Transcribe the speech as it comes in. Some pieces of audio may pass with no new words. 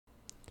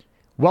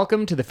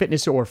Welcome to the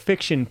Fitness or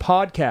Fiction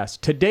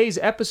podcast. Today's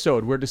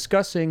episode, we're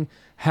discussing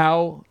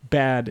how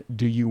bad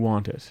do you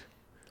want it?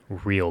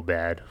 Real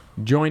bad.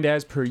 Joined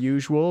as per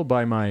usual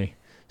by my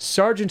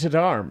Sergeant at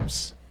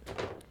Arms,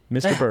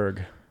 Mr.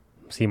 Berg.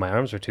 See, my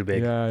arms are too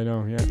big. Yeah, I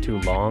know, yeah. Too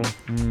long.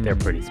 They're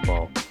pretty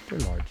small. They're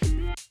large.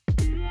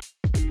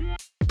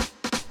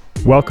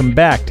 Welcome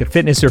back to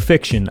Fitness or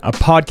Fiction, a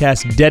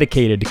podcast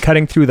dedicated to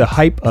cutting through the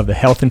hype of the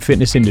health and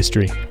fitness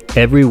industry.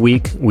 Every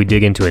week, we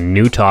dig into a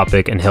new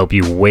topic and help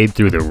you wade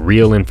through the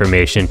real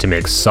information to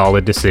make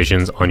solid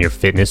decisions on your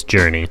fitness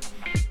journey.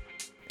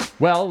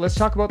 Well, let's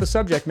talk about the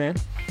subject, man.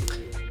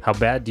 How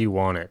bad do you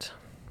want it?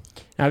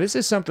 Now, this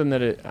is something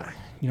that,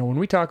 when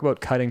we talk about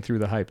cutting through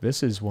the hype,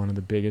 this is one of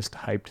the biggest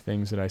hyped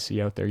things that I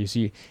see out there. You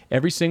see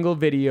every single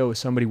video is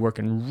somebody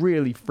working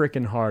really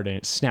freaking hard, and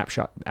it's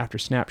snapshot after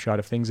snapshot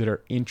of things that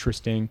are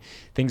interesting,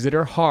 things that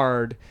are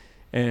hard.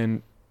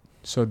 And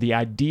so the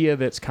idea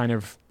that's kind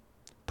of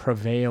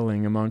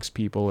prevailing amongst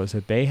people is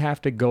that they have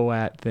to go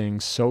at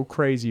things so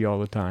crazy all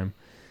the time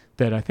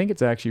that I think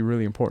it's actually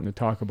really important to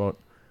talk about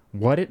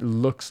what it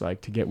looks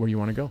like to get where you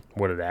want to go.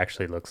 What it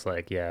actually looks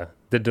like, yeah.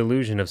 The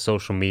delusion of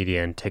social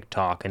media and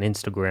TikTok and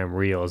Instagram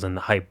Reels and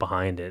the hype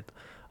behind it.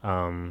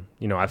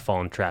 I've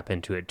fallen trap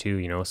into it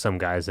too. Some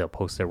guys, they'll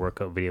post their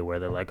workout video where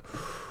they're like,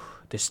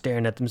 they're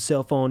staring at their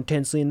cell phone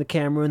intensely in the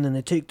camera, and then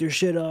they take their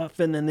shit off,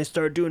 and then they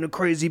start doing a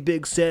crazy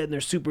big set, and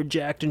they're super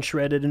jacked and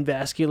shredded and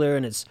vascular,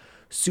 and it's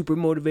super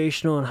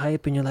motivational and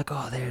hype, and you're like,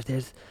 oh,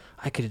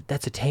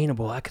 that's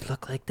attainable. I could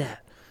look like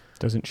that.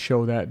 Doesn't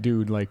show that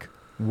dude like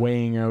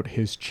weighing out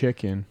his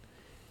chicken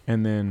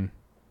and then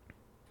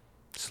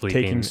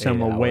Sleeping taking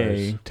some 8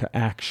 away hours. to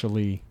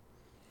actually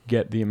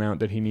get the amount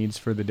that he needs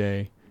for the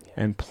day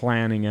and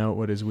planning out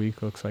what his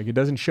week looks like. It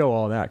doesn't show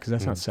all that because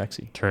that's not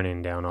sexy.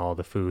 Turning down all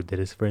the food that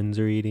his friends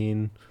are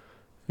eating.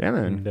 Yeah,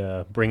 man.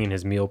 And bringing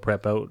his meal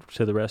prep out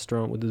to the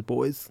restaurant with his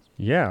boys.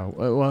 Yeah.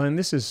 Well, and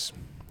this is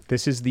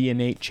the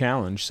innate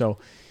challenge. So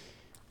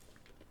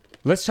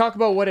let's talk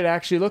about what it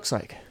actually looks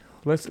like.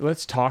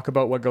 Let's talk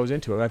about what goes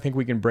into it. I think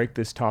we can break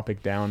this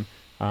topic down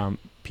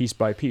piece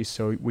by piece.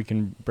 So we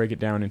can break it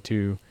down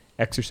into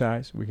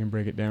exercise. We can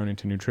break it down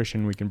into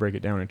nutrition. We can break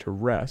it down into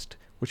rest.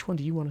 Which one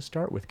do you want to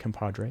start with,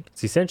 compadre?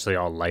 It's essentially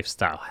all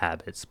lifestyle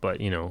habits, but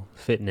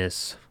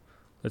fitness.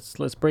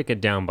 Let's break it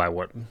down by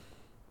what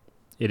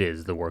it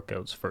is. The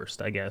workouts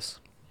first, I guess.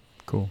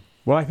 Cool.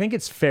 Well, I think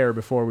it's fair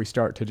before we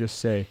start to just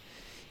say,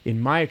 in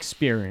my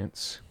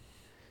experience,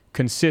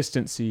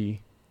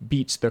 consistency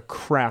beats the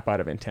crap out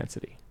of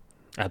intensity.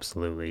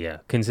 Absolutely, yeah.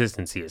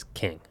 Consistency is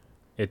king.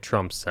 It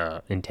trumps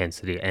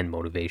intensity and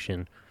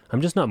motivation.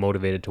 I'm just not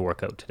motivated to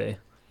work out today.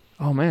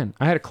 Oh, man.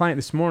 I had a client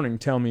this morning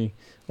tell me,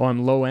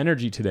 I'm low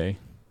energy today.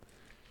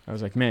 I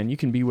was like, man, you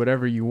can be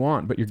whatever you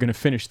want, but you're going to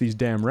finish these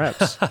damn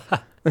reps.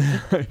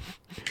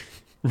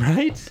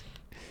 Right?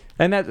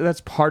 And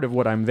that's part of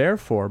what I'm there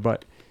for.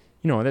 But,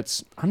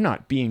 I'm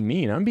not being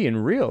mean. I'm being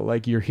real.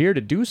 Like, you're here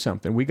to do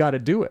something. We got to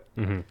do it.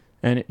 Mm-hmm.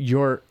 And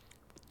your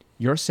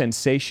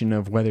sensation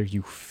of whether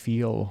you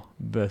feel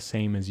the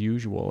same as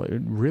usual,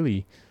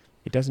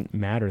 it doesn't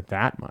matter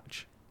that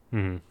much.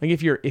 Mm-hmm. Like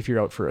if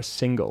you're out for a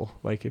single,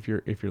 like if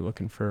you're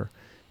looking for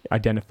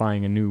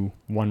identifying a new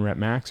 1 rep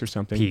max or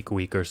something, peak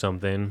week or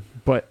something.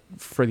 But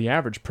for the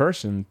average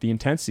person, the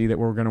intensity that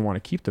we're going to want to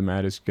keep them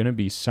at is going to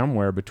be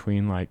somewhere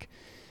between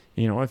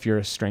if you're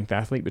a strength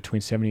athlete,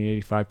 between 70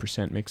 and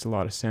 85% makes a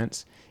lot of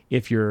sense.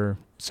 If you're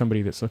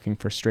somebody that's looking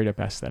for straight up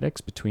aesthetics,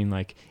 between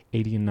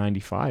 80 and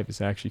 95 is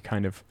actually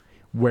kind of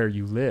where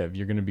you live.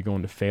 You're going to be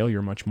going to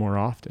failure much more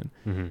often.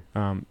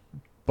 Mm-hmm.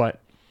 But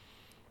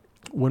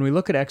when we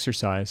look at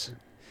exercise,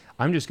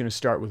 I'm just going to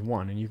start with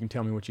one, and you can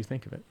tell me what you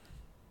think of it.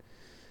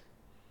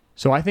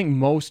 So I think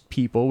most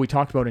people, we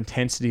talked about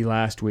intensity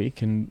last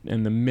week and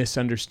the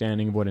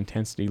misunderstanding of what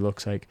intensity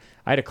looks like.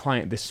 I had a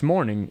client this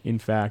morning, in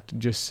fact,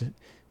 just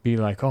be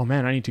like, oh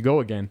man, I need to go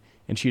again.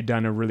 And she had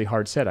done a really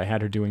hard set. I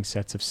had her doing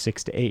sets of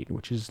 6 to 8,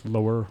 which is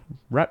lower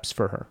reps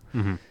for her.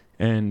 Mm-hmm.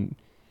 And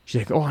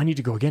she's like, oh, I need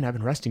to go again. I've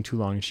been resting too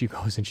long. And she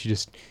goes and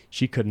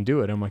she couldn't do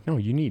it. I'm like, no,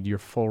 you need your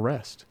full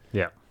rest.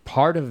 Yeah.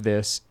 Part of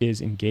this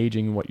is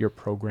engaging in what your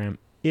program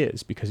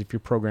is, because if your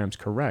program's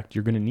correct,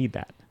 you're going to need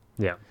that.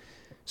 Yeah.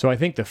 So I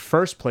think the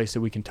first place that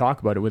we can talk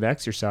about it with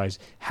exercise,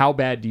 how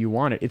bad do you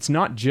want it? It's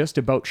not just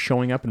about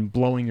showing up and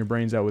blowing your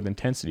brains out with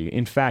intensity.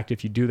 In fact,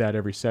 if you do that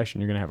every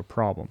session, you're going to have a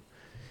problem.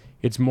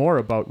 It's more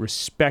about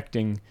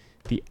respecting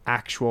the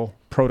actual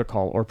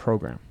protocol or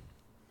program,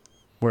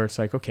 where it's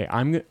like, okay,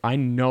 I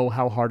know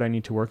how hard I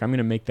need to work. I'm going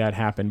to make that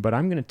happen, but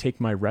I'm going to take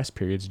my rest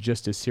periods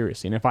just as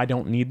seriously. And if I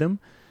don't need them,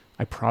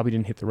 I probably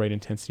didn't hit the right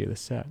intensity of the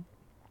set.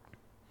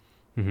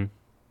 Mm-hmm.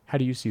 How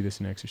do you see this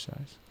in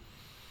exercise?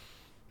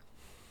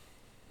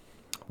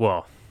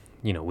 Well,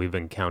 we've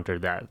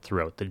encountered that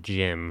throughout the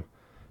gym,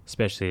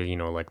 especially,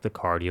 like the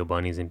cardio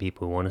bunnies and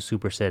people who want to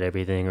superset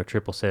everything or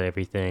triple set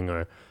everything,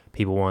 or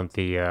people want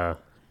the, I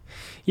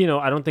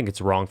don't think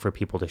it's wrong for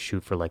people to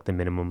shoot for the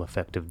minimum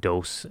effective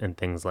dose and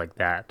things like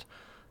that.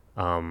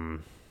 Do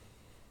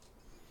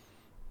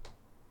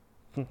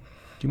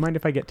you mind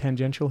if I get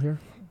tangential here?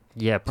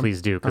 Yeah,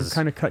 please do. I'm Because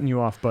kind of cutting you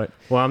off, but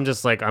well, I'm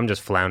just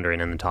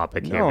floundering in the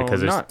topic here No,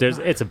 because not-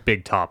 it's a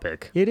big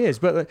topic. it is.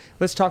 But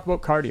let's talk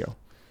about cardio.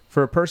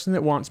 For a person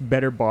that wants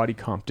better body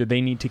comp, do they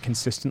need to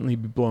consistently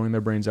be blowing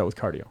their brains out with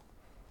cardio?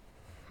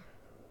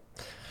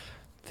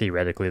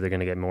 Theoretically, they're going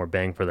to get more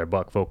bang for their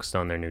buck focused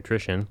on their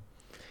nutrition.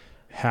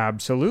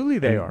 Absolutely,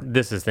 they And are.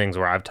 This is things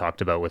where I've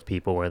talked about with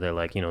people where they're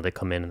like, they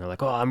come in and they're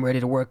like, oh, I'm ready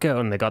to work out.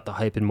 And they got the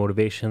hype and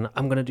motivation.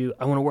 I want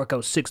to work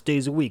out 6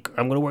 days a week.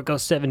 I'm going to work out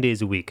 7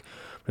 days a week.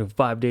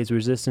 5 days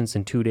resistance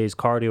and 2 days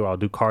cardio. I'll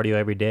do cardio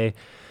every day.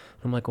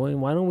 I'm like, well,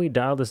 why don't we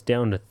dial this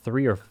down to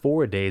 3 or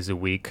 4 days a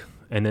week?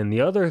 And then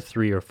the other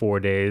 3 or 4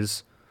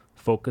 days,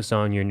 focus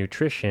on your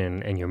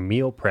nutrition and your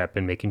meal prep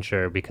and making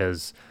sure,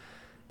 because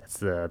that's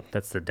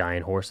the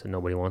dying horse that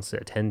nobody wants to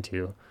attend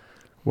to.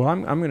 Well,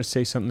 I'm going to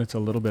say something that's a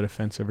little bit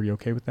offensive. Are you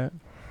okay with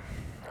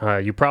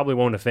that? You probably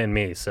won't offend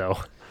me, so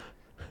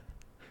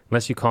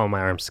unless you call my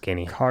arm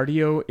skinny.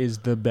 Cardio is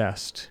the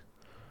best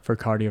for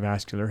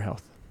cardiovascular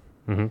health.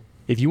 Mm-hmm.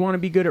 If you want to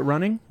be good at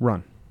running,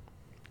 run.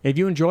 If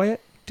you enjoy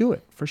it, do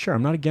it, for sure.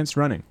 I'm not against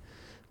running.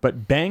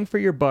 But bang for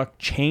your buck,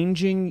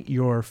 changing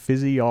your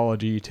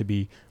physiology to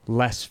be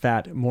less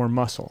fat, more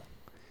muscle.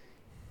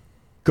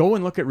 Go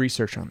and look at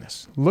research on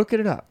this. Look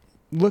it up.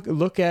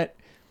 Look at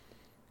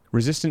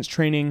resistance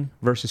training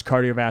versus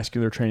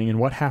cardiovascular training and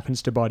what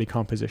happens to body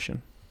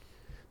composition.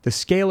 The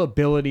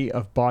scalability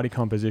of body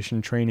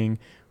composition training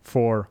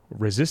for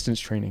resistance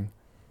training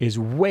is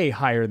way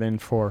higher than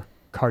for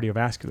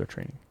cardiovascular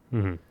training.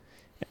 Mm-hmm.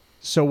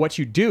 So what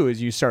you do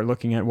is you start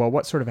looking at, well,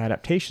 what sort of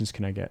adaptations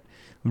can I get?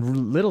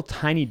 Little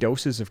tiny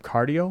doses of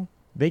cardio,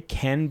 they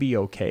can be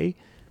okay.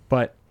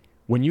 But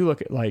when you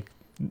look at,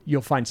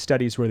 you'll find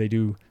studies where they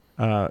do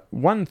 1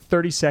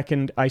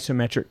 30-second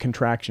isometric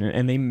contraction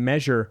and they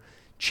measure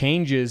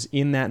changes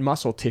in that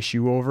muscle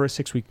tissue over a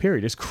 6-week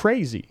period. It's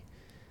crazy.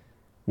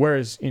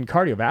 Whereas in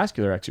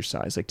cardiovascular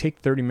exercise, take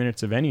 30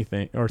 minutes of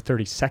anything, or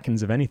 30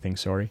 seconds of anything,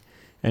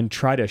 and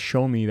try to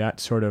show me that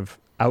sort of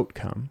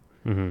outcome.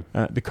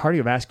 Mm-hmm. The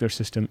cardiovascular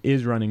system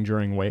is running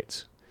during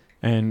weights.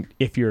 And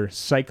if you're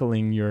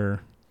cycling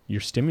your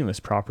stimulus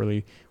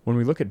properly, when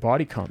we look at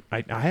body comp,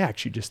 I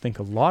actually just think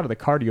a lot of the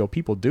cardio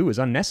people do is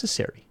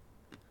unnecessary.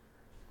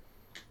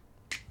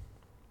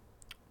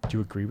 Do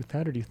you agree with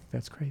that, or do you think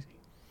that's crazy?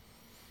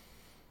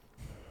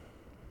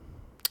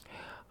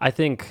 I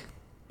think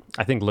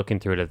looking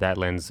through it at that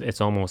lens,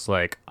 it's almost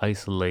like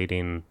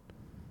isolating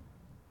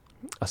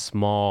a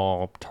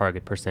small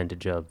target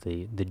percentage of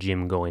the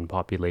gym going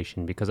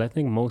population, because I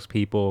think most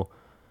people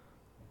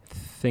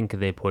think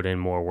they put in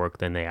more work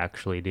than they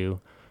actually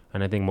do.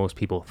 And I think most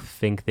people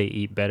think they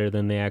eat better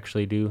than they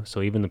actually do.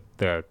 So even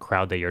the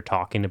crowd that you're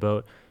talking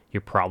about,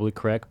 you're probably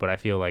correct. But I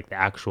feel like the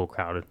actual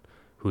crowd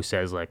who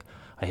says I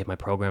hit my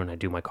program and I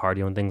do my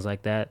cardio and things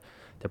like that,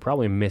 they're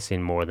probably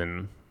missing more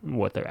than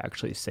what they're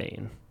actually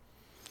saying.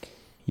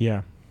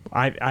 Yeah,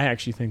 I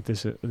actually think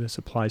this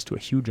applies to a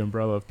huge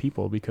umbrella of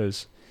people,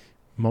 because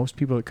most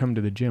people that come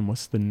to the gym,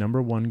 what's the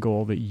number one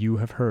goal that you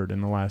have heard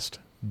in the last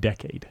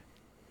decade?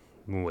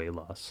 Weight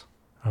loss.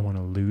 I want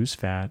to lose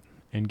fat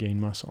and gain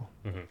muscle.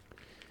 Mm-hmm.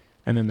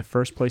 And then the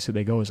first place that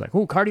they go is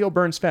oh, cardio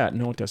burns fat.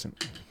 No, it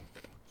doesn't.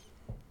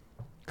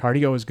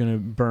 Cardio is going to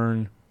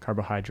burn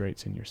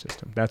carbohydrates in your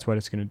system. That's what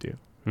it's going to do.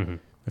 Mm-hmm.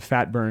 The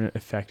fat burn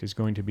effect is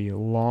going to be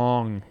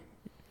long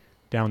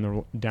down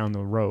the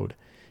road.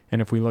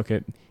 And if we look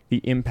at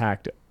the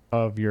impact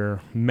of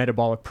your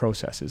metabolic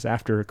processes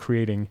after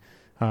creating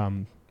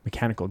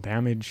mechanical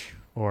damage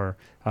or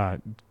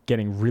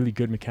getting really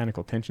good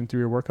mechanical tension through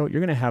your workout, you're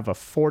going to have a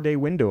 4-day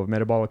window of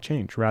metabolic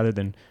change rather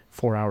than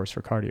 4 hours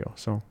for cardio.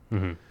 So,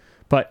 mm-hmm.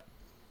 But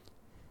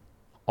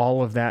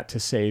all of that to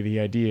say, the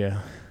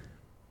idea,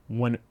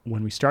 when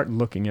we start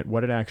looking at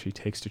what it actually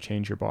takes to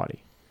change your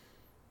body,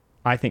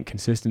 I think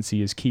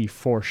consistency is key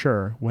for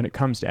sure. When it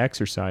comes to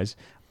exercise,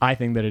 I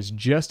think that it's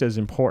just as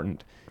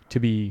important to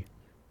be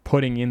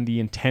putting in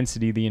the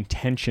intensity, the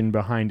intention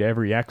behind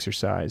every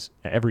exercise,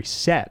 every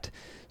set,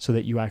 so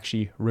that you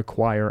actually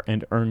require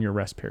and earn your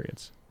rest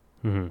periods.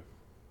 Mm-hmm.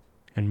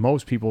 And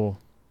most people,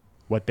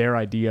 what their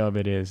idea of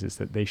it is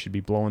that they should be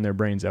blowing their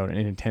brains out, and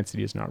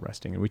intensity is not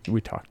resting. And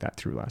we talked that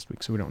through last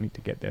week, so we don't need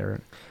to get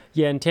there.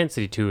 Yeah,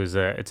 intensity too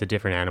it's a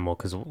different animal,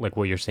 because like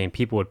what you're saying,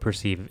 people would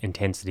perceive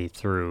intensity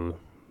through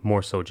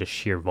more so just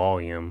sheer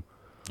volume.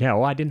 Yeah,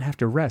 well, I didn't have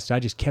to rest. I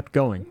just kept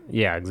going.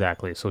 Yeah,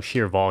 exactly. So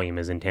sheer volume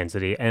is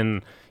intensity.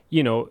 And,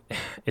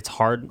 it's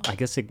hard. I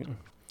guess it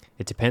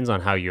depends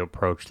on how you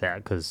approach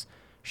that, because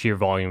sheer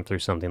volume through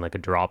something like a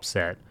drop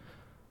set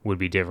would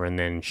be different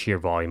than sheer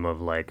volume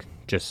of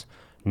just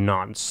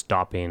not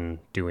stopping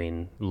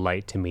doing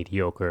light to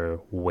mediocre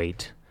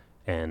weight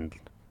and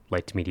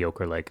light to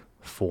mediocre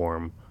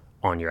form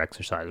on your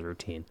exercise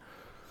routine.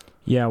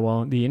 Yeah,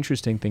 well, the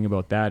interesting thing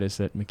about that is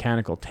that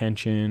mechanical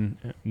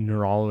tension,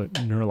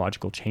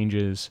 neurological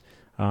changes,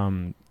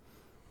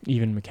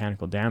 even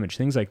mechanical damage,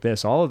 things like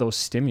this, all of those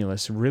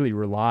stimulus really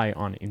rely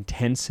on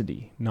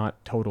intensity, not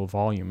total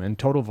volume. And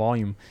total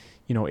volume,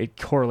 it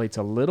correlates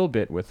a little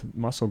bit with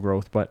muscle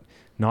growth, but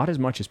not as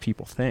much as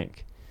people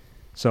think.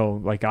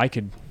 So I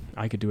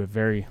I could do a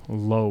very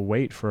low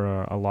weight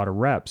for a lot of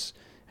reps.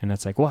 And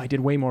that's like, well, I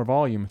did way more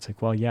volume. It's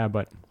like, well, yeah,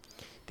 but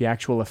the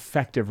actual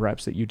effective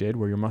reps that you did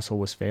where your muscle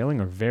was failing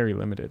are very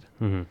limited.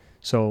 Mm-hmm.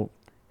 So,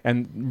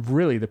 and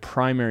really the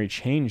primary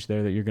change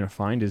there that you're going to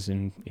find is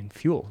in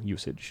fuel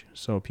usage.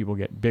 So people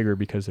get bigger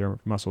because their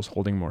muscles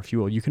holding more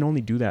fuel. You can only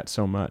do that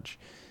so much.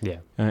 Yeah.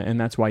 And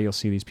that's why you'll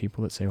see these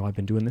people that say, well, I've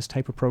been doing this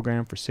type of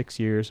program for 6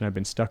 years and I've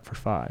been stuck for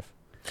 5.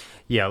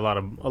 Yeah, a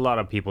lot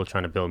of people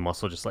trying to build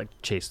muscle just like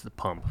chase the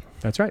pump.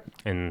 That's right.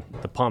 And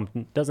the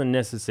pump doesn't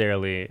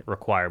necessarily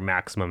require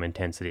maximum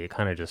intensity. It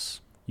kind of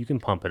just, you can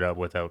pump it up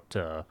without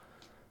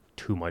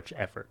too much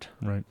effort.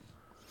 Right.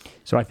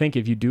 So I think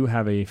if you do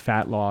have a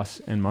fat loss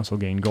and muscle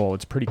gain goal,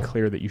 it's pretty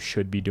clear that you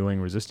should be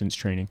doing resistance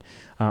training.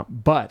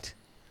 But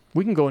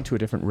we can go into a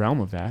different realm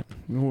of that.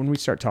 When we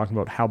start talking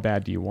about how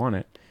bad do you want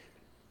it,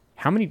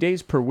 how many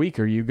days per week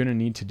are you going to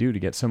need to do to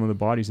get some of the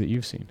bodies that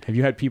you've seen? Have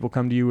you had people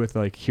come to you with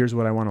like, here's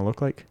what I want to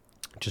look like?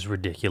 Just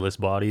ridiculous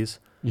bodies.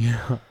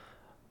 Yeah.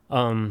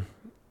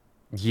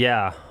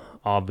 Yeah,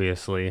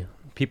 obviously.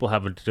 People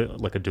have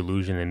a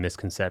delusion and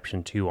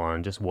misconception too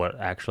on just what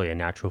actually a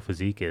natural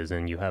physique is,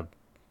 and you have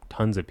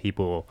tons of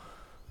people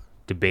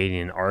debating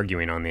and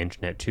arguing on the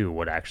internet too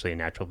what actually a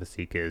natural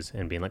physique is,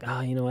 and being like,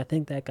 I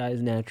think that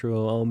guy's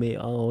natural.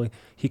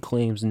 He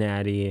claims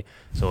natty.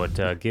 So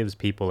it gives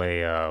people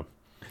a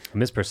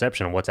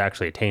misperception of what's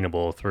actually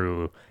attainable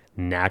through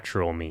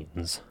natural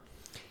means.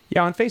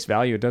 Yeah, on face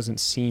value, it doesn't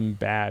seem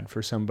bad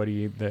for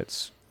somebody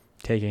that's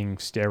taking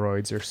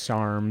steroids or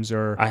SARMs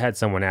or... I had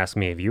someone ask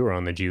me if you were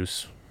on the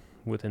juice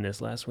within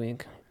this last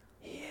week.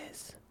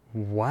 Yes.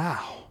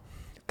 Wow.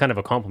 Kind of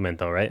a compliment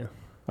though, right?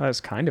 Well, that's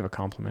kind of a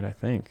compliment, I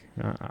think.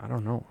 I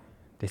don't know.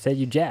 They said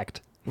you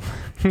jacked.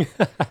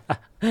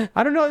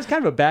 I don't know. It's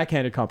kind of a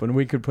backhanded compliment.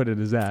 We could put it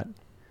as that.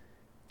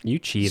 You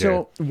cheater.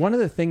 So one of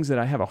the things that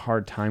I have a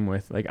hard time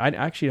with, like, I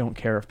actually don't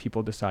care if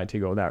people decide to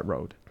go that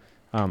road.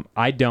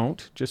 I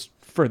don't, just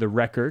for the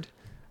record.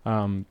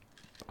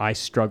 I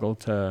struggle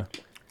to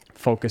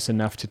focus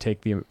enough to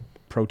take the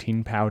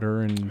protein powder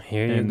and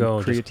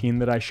creatine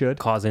that I should.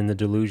 Causing the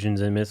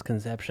delusions and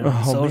misconceptions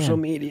on social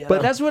media.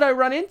 But that's what I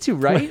run into,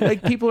 right?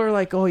 Like people are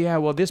like, oh yeah,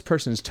 well this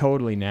person's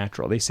totally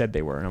natural. They said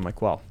they were. And I'm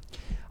like, well,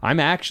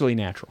 I'm actually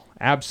natural.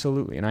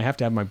 Absolutely. And I have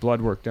to have my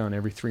blood work done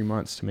every 3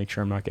 months to make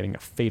sure I'm not getting a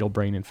fatal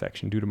brain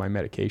infection due to my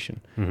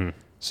medication. Mm-hmm.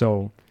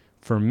 So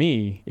for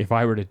me, if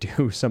I were to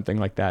do something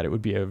like that, it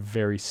would be a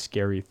very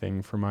scary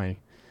thing for my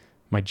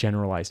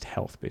generalized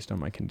health based on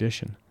my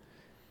condition.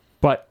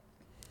 But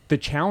the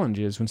challenge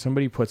is when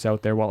somebody puts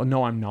out there, well,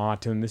 no, I'm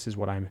not, and this is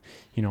what I'm,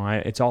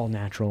 it's all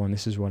natural and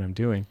this is what I'm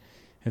doing.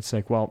 It's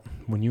like, well,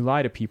 when you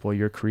lie to people,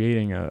 you're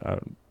creating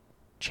a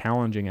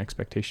challenging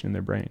expectation in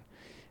their brain.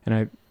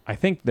 And I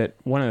think that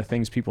one of the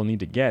things people need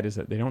to get is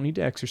that they don't need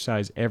to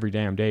exercise every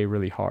damn day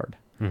really hard.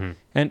 Mm-hmm.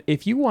 And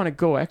if you want to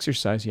go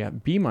exercise, yeah,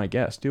 be my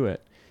guest, do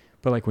it.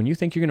 But like when you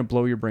think you're going to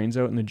blow your brains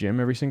out in the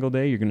gym every single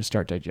day, you're going to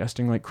start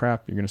digesting like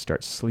crap, you're going to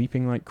start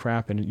sleeping like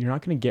crap, and you're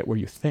not going to get where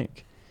you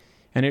think.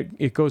 And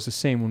it goes the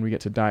same when we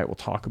get to diet. We'll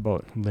talk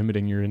about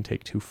limiting your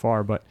intake too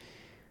far. But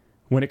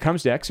when it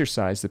comes to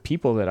exercise, the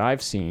people that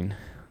I've seen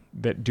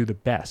that do the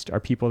best are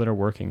people that are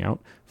working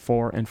out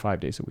 4 and 5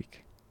 days a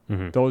week.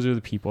 Mm-hmm. Those are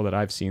the people that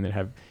I've seen that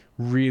have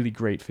really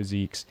great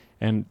physiques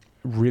and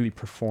really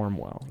perform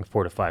well.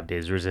 4 to 5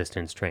 days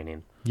resistance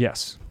training.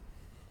 Yes.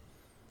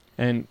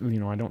 And,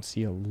 I don't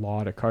see a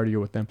lot of cardio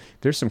with them.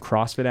 There's some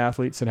CrossFit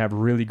athletes that have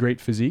really great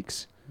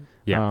physiques.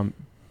 Yeah.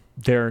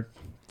 They're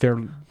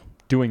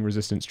doing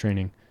resistance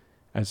training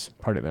as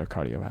part of their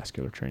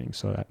cardiovascular training.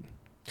 So that...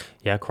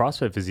 Yeah,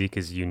 CrossFit physique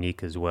is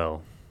unique as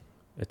well.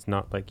 It's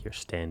not like your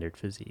standard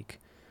physique.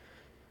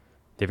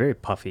 They're very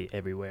puffy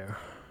everywhere,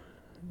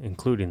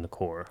 including the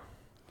core.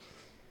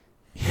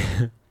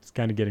 It's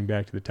kind of getting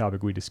back to the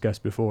topic we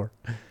discussed before.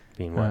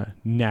 Being what?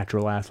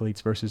 Natural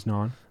athletes versus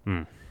non.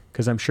 Mm.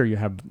 Because I'm sure you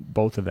have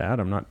both of that.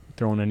 I'm not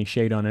throwing any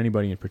shade on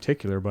anybody in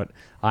particular, but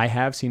I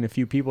have seen a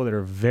few people that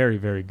are very,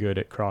 very good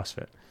at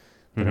CrossFit.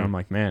 And I'm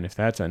like, man, if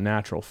that's a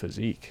natural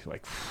physique,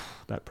 like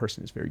that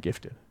person is very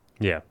gifted.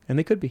 Yeah. And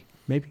they could be,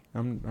 maybe.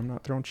 I'm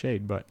not throwing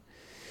shade, but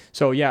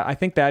so yeah, I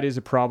think that is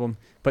a problem.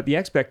 But the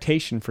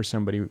expectation for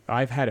somebody,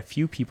 I've had a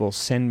few people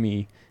send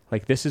me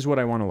like, this is what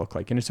I want to look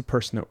like. And it's a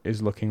person that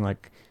is looking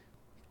like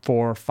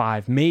 4,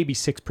 5, maybe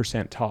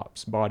 6%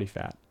 tops body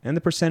fat. And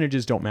the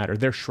percentages don't matter.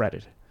 They're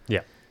shredded.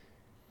 Yeah.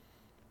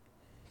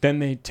 Then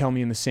they tell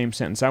me in the same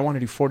sentence, I want to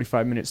do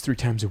 45 minutes 3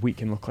 times a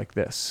week and look like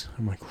this.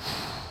 I'm like,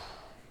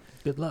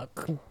 good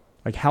luck.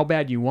 Like how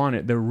bad you want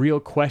it. The real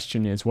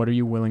question is, what are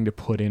you willing to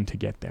put in to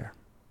get there?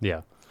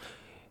 Yeah.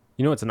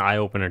 It's an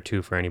eye-opener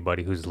too for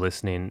anybody who's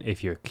listening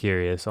if you're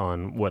curious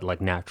on what like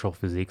natural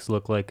physiques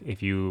look like.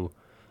 If you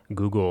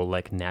Google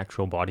like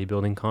natural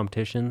bodybuilding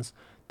competitions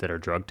that are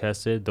drug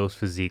tested, those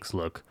physiques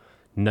look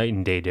night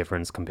and day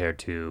difference compared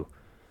to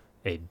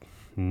a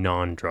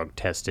non-drug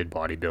tested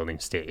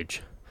bodybuilding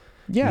stage.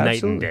 Yeah, night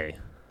absolutely. and day.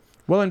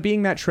 Well, and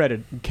being that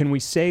shredded, can we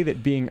say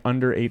that being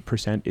under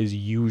 8% is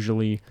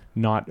usually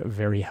not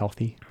very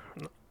healthy?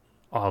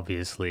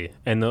 Obviously.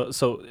 And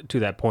so to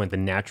that point, the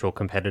natural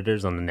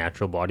competitors on the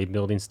natural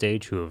bodybuilding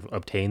stage who have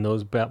obtained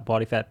those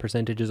body fat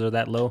percentages are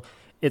that low,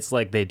 it's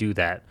like they do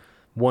that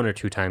 1 or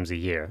 2 times a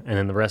year. And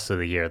then the rest of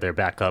the year, they're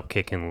back up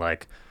kicking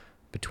like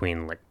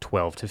between like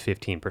 12 to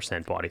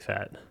 15% body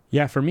fat.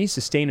 Yeah, for me,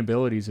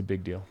 sustainability is a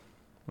big deal.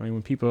 I mean,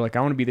 when people are like,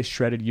 I want to be this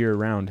shredded year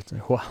round, it's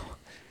like, well,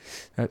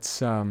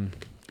 that's, I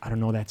don't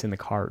know, that's in the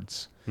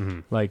cards.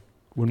 Mm-hmm. Like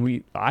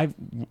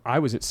I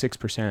was at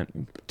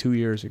 6% 2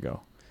 years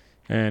ago,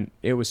 and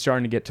it was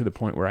starting to get to the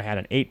point where I had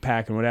an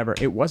 8-pack and whatever.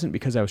 It wasn't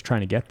because I was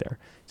trying to get there.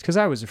 It's because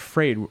I was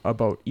afraid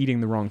about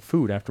eating the wrong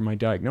food after my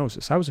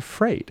diagnosis. I was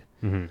afraid.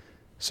 Mm-hmm.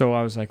 So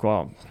I was like,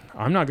 well,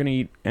 I'm not going to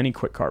eat any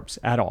quick carbs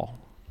at all,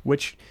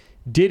 which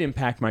did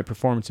impact my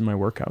performance in my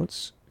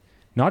workouts.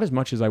 Not as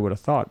much as I would have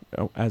thought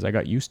as I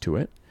got used to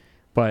it,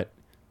 but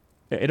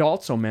it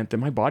also meant that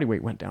my body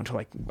weight went down to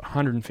like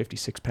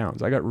 156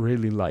 pounds. I got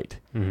really light.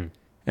 Mm-hmm.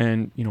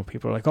 And, you know,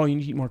 people are like, oh, you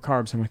need to eat more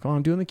carbs. I'm like, oh,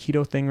 I'm doing the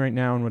keto thing right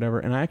now and whatever.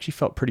 And I actually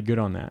felt pretty good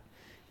on that.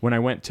 When I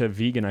went to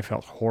vegan, I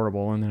felt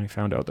horrible. And then I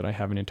found out that I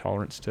have an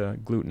intolerance to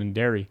gluten and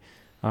dairy.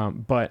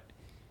 But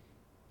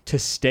to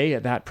stay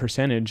at that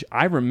percentage,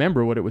 I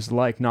remember what it was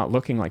like not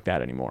looking like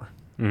that anymore.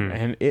 Mm-hmm.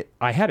 And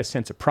I had a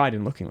sense of pride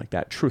in looking like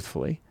that,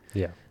 truthfully.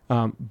 Yeah.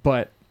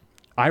 But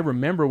I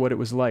remember what it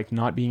was like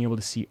not being able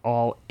to see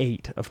all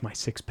 8 of my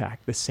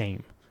 6-pack the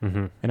same.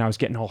 Mm-hmm. And I was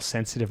getting all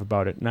sensitive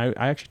about it. And I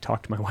actually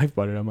talked to my wife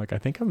about it. I'm like, I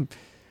think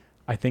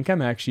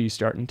I'm actually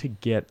starting to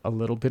get a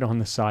little bit on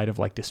the side of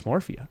like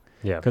dysmorphia.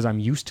 Yeah. Because I'm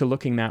used to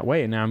looking that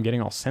way, and now I'm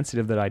getting all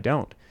sensitive that I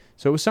don't.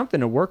 So it was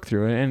something to work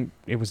through, and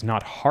it was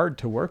not hard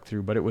to work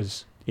through, but it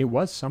was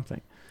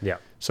something. Yeah.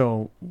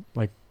 So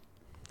like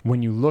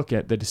when you look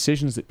at the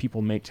decisions that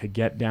people make to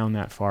get down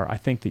that far, I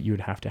think that you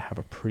would have to have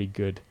a pretty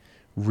good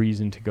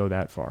reason to go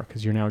that far,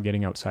 because you're now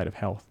getting outside of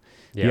health.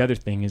 Yeah. The other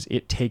thing is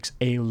it takes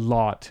a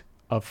lot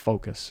of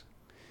focus,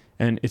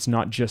 and it's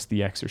not just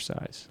the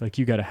exercise. Like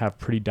you got to have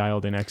pretty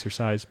dialed in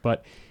exercise,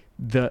 but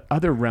the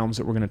other realms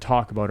that we're going to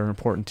talk about are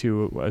important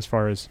too, as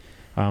far as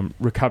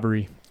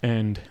recovery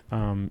and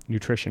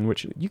nutrition,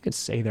 which you could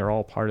say they're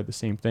all part of the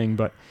same thing.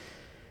 But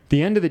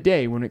the end of the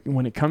day,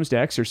 when it comes to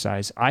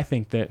exercise, I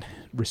think that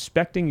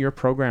respecting your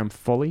program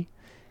fully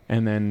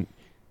and then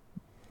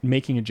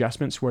making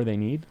adjustments where they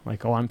need,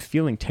 like, oh, I'm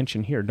feeling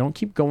tension here. Don't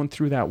keep going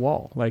through that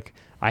wall. Like,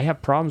 I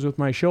have problems with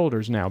my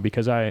shoulders now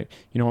because in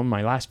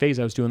my last phase,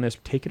 I was doing this.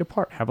 Take it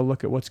apart. Have a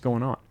look at what's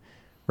going on,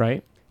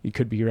 right? It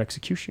could be your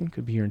execution,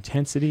 could be your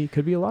intensity,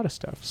 could be a lot of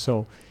stuff.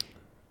 So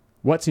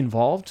what's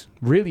involved,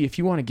 really, if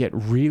you want to get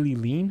really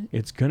lean,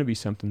 it's going to be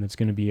something that's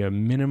going to be a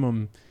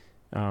minimum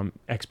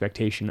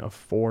expectation of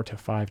 4 to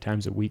 5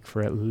 times a week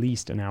for at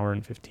least an hour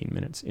and 15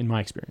 minutes, in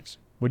my experience.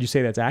 Would you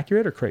say that's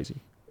accurate or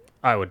crazy?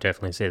 I would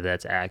definitely say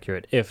that's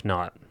accurate, if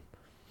not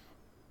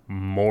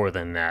more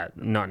than that.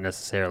 Not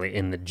necessarily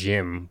in the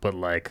gym, but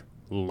like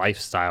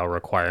lifestyle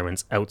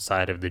requirements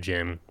outside of the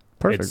gym.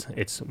 Perfect.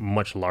 It's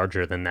much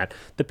larger than that.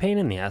 The pain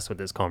in the ass with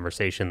this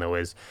conversation, though,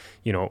 is,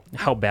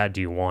 how bad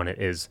do you want it?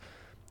 Is,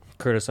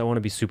 Curtis, I want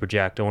to be super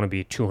jacked. I want to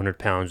be 200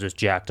 pounds just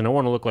jacked, and I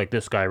want to look like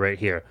this guy right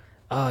here.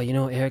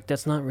 Eric,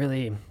 that's not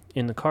really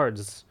in the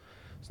cards.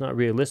 It's not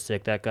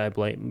realistic. That guy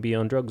might be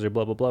on drugs or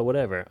blah, blah, blah,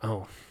 whatever.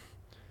 Oh.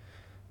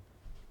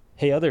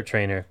 Hey, other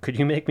trainer, could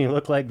you make me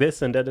look like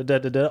this and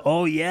da-da-da-da-da?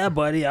 Oh, yeah,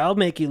 buddy, I'll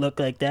make you look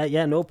like that.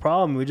 Yeah, no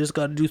problem. We just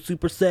got to do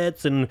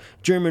supersets and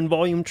German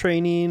volume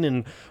training,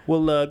 and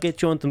we'll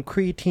get you on some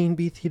creatine,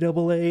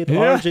 BCAA,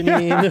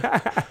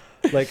 arginine.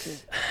 Like,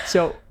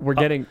 so we're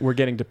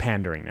getting to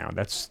pandering now.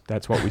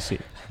 That's what we see.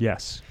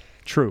 Yes,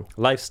 true.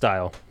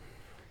 Lifestyle.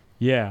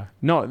 Yeah.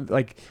 No,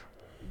 like,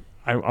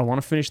 I want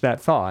to finish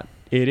that thought.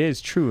 It is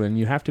true, and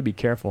you have to be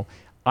careful.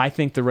 I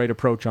think the right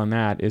approach on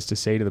that is to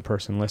say to the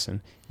person,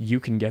 listen, you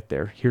can get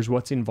there. Here's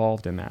what's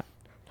involved in that.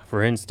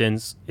 For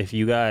instance, if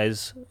you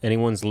guys,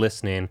 anyone's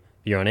listening, if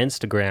you're on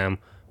Instagram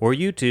or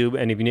YouTube,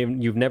 and if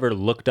you've never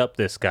looked up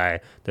this guy,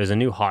 there's a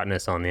new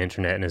hotness on the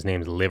internet, and his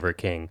name's Liver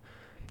King.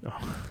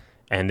 Oh.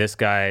 And this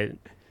guy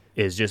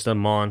is just a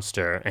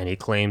monster, and he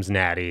claims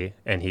natty,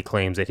 and he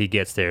claims that he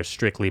gets there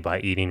strictly by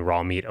eating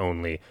raw meat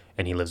only,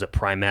 and he lives a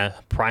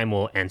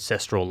primal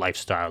ancestral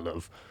lifestyle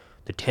of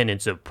the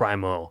tenets of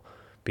primal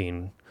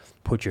being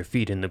put your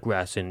feet in the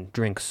grass and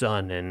drink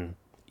sun and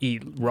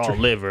eat raw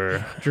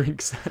liver.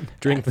 Drink sun.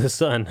 Drink the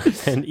sun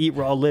and eat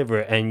raw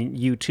liver, and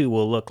you too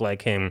will look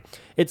like him.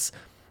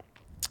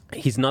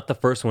 He's not the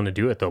first one to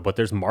do it, though, but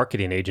there's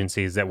marketing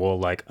agencies that will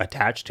like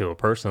attach to a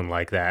person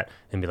like that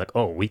and be like,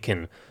 oh, we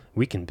can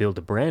build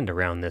a brand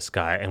around this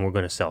guy, and we're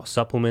going to sell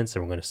supplements,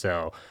 and we're going to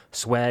sell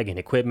swag and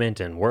equipment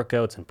and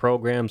workouts and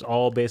programs,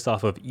 all based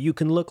off of you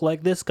can look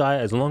like this guy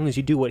as long as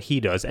you do what he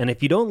does. And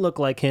if you don't look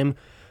like him,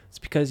 it's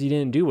because you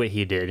didn't do what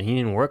he did. He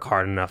didn't work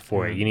hard enough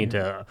for it. You need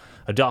to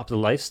adopt the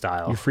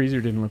lifestyle. Your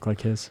freezer didn't look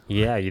like his.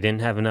 Yeah, you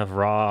didn't have enough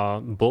raw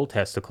bull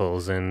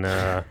testicles, and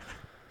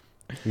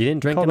you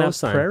didn't drink enough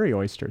sun. Prairie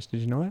oysters. Did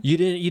you know that? You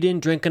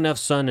didn't drink enough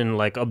sun and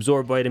like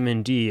absorb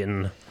vitamin D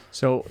and.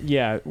 So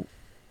yeah,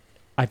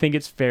 I think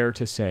it's fair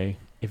to say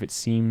if it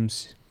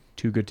seems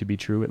too good to be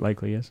true, it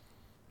likely is.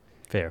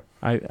 Fair.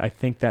 I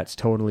think that's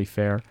totally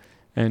fair.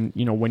 And,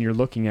 you know, when you're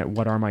looking at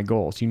what are my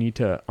goals, you need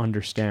to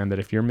understand that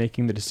if you're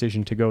making the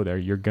decision to go there,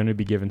 you're going to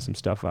be giving some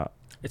stuff up.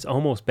 It's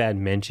almost bad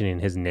mentioning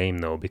his name,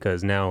 though,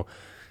 because now,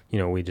 you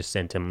know, we just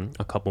sent him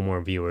a couple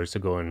more viewers to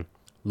go and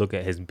look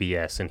at his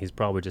BS, and he's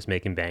probably just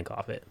making bank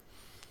off it.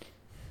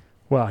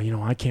 Well, you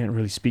know, I can't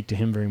really speak to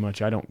him very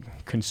much. I don't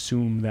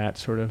consume that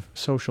sort of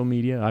social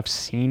media. I've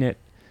seen it,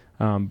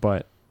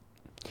 but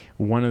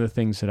one of the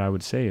things that I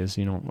would say is,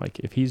 you know, like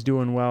if he's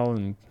doing well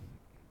and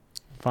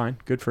fine,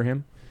 good for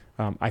him.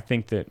 I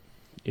think that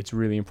it's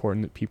really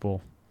important that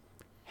people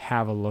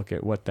have a look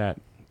at what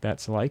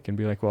that's like and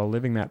be like, well,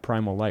 living that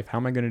primal life, how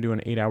am I going to do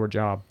an 8-hour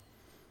job?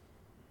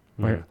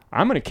 Like,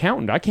 I'm an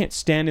accountant. I can't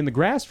stand in the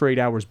grass for 8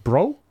 hours,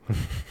 bro.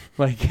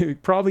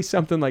 Like probably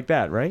something like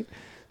that, right?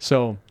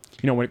 So,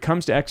 you know, when it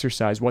comes to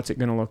exercise, what's it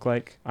going to look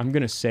like? I'm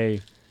going to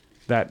say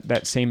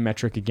that same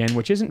metric again,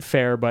 which isn't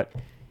fair, but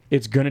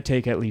it's going to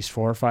take at least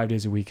 4 or 5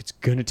 days a week. It's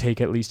going to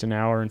take at least an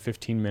hour and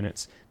 15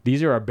 minutes.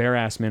 These are our bare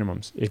ass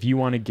minimums. If you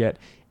want to get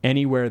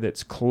anywhere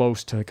that's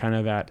close to kind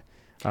of that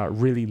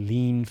really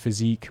lean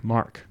physique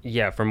mark.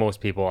 Yeah, for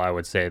most people, I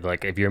would say,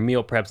 like, if your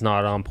meal prep's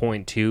not on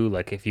point too,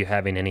 like if you're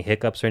having any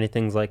hiccups or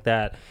anything like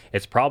that,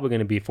 it's probably going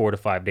to be 4 to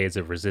 5 days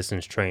of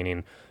resistance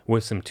training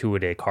with some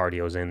 2-a-day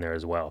cardios in there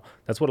as well.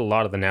 That's what a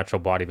lot of the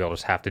natural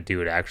bodybuilders have to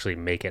do to actually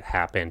make it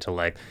happen, to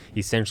like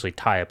essentially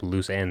tie up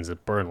loose ends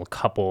that burn a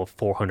couple of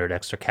 400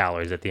 extra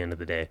calories at the end of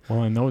the day.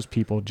 Well, and those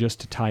people, just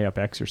to tie up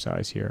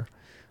exercise here,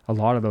 a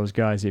lot of those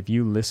guys, if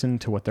you listen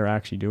to what they're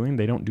actually doing,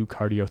 they don't do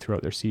cardio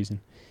throughout their season.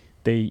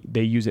 They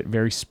use it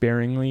very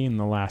sparingly in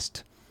the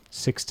last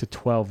 6 to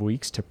 12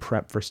 weeks to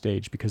prep for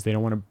stage because they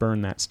don't want to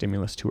burn that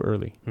stimulus too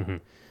early.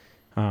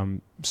 Mm-hmm.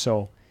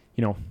 So,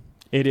 you know,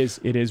 it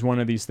is one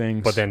of these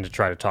things. But then to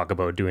try to talk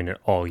about doing it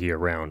all year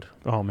round.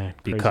 Oh, man.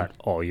 Be Crazy. cut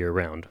all year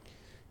round.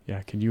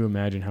 Yeah, can you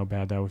imagine how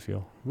bad that would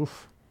feel?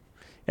 Oof.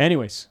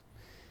 Anyways,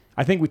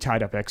 I think we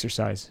tied up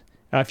exercise.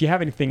 If you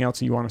have anything else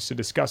that you want us to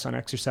discuss on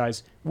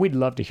exercise, we'd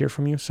love to hear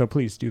from you, so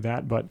please do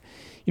that. But,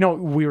 you know,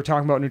 we were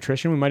talking about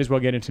nutrition. We might as well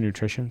get into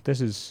nutrition.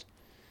 This is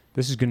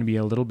going to be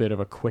a little bit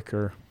of a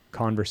quicker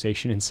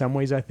conversation in some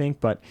ways, I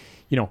think. But,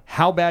 you know,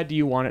 how bad do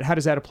you want it? How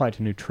does that apply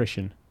to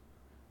nutrition?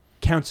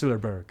 Counselor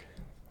Berg.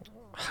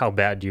 How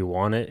bad do you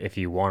want it? If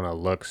you want to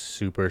look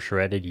super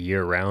shredded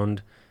year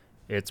round,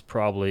 it's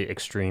probably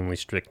extremely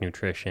strict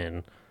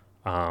nutrition,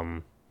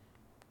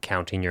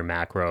 counting your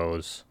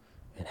macros,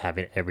 and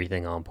having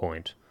everything on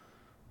point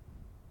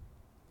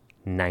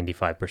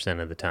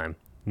 95% of the time,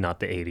 not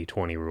the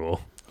 80-20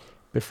 rule.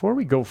 Before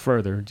we go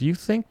further, do you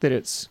think that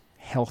it's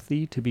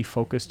healthy to be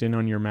focused in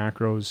on your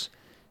macros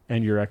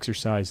and your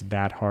exercise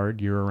that hard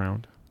year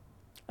round?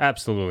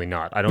 Absolutely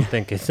not. I don't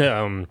think it's,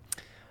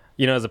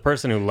 you know, as a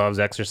person who loves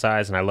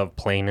exercise and I love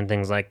playing and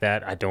things like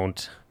that, I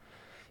don't,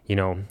 you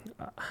know,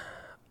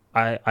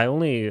 I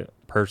only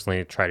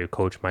personally try to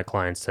coach my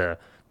clients to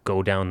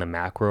go down the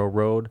macro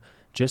road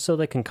just so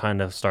they can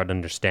kind of start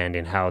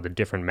understanding how the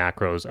different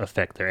macros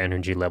affect their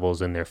energy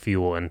levels and their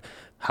fuel and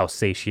how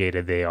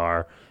satiated they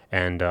are,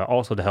 and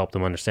also to help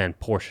them understand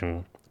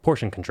portion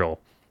control,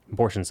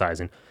 portion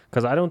sizing,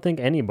 because I don't think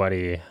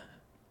anybody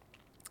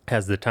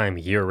has the time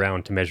year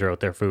round to measure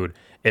out their food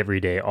every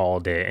day, all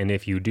day. And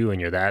if you do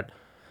and you're that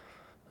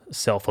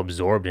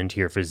self-absorbed into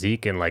your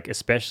physique, and like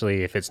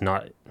especially if it's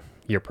not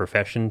your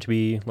profession to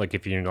be, like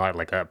if you're not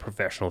like a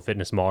professional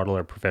fitness model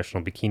or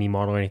professional bikini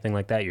model or anything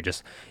like that, you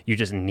just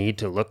need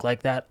to look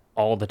like that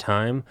all the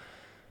time,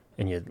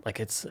 and you like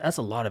that's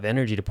a lot of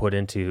energy to put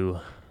into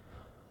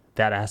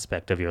that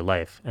aspect of your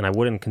life, and I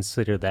wouldn't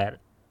consider that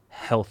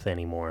health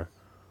anymore.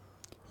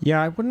 Yeah,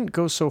 I wouldn't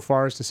go so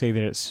far as to say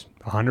that it's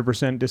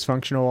 100%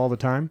 dysfunctional all the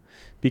time,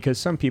 because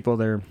some people,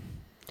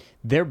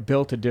 they're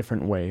built a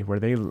different way where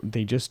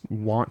they just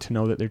want to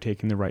know that they're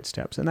taking the right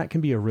steps, and that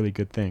can be a really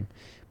good thing.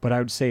 But I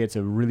would say it's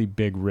a really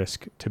big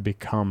risk to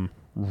become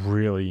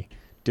really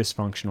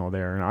dysfunctional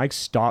there. And I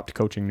stopped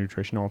coaching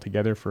nutrition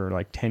altogether for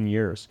like 10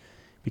 years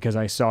because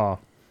I saw,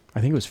 I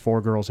think it was 4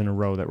 girls in a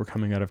row that were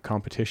coming out of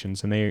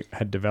competitions and they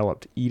had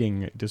developed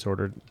eating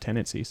disorder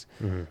tendencies.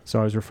 Mm-hmm. So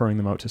I was referring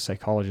them out to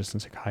psychologists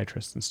and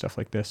psychiatrists and stuff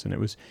like this. And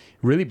it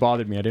really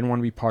bothered me. I didn't want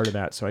to be part of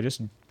that. So I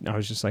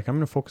was just like, I'm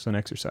going to focus on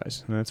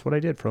exercise. And that's what I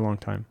did for a long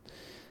time.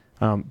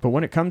 But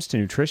when it comes to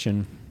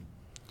nutrition,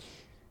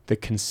 the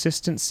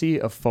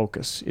consistency of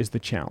focus is the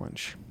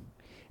challenge.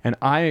 And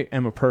I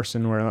am a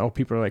person where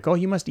people are like, oh,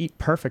 you must eat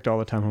perfect all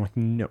the time. I'm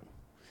like,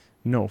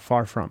 no,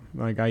 far from.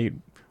 Like I eat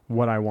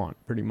what I want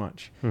pretty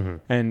much. Mm-hmm.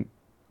 And,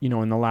 you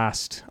know,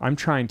 I'm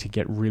trying to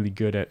get really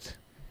good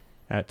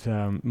at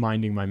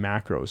minding my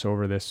macros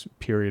over this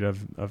period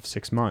of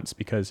 6 months,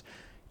 because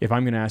if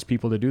I'm going to ask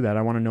people to do that,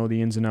 I want to know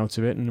the ins and outs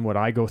of it and what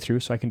I go through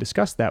so I can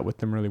discuss that with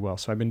them really well.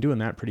 So I've been doing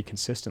that pretty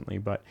consistently,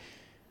 but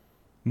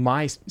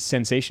my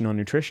sensation on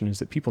nutrition is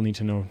that people need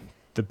to know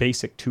the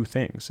basic 2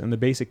 things. And the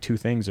basic 2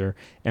 things are,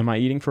 am I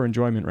eating for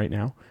enjoyment right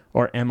now?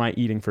 Or am I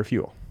eating for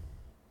fuel?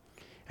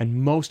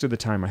 And most of the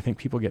time, I think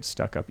people get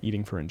stuck up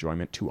eating for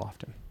enjoyment too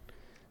often.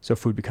 So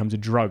food becomes a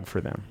drug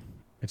for them.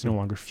 It's no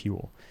longer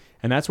fuel.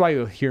 And that's why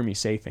you'll hear me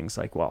say things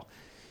like, well,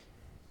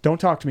 don't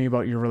talk to me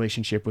about your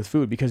relationship with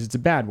food because it's a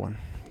bad one.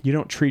 You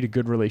don't treat a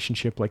good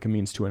relationship like a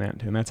means to an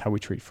end. And that's how we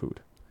treat food.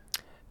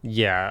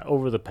 Yeah,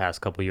 over the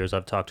past couple years,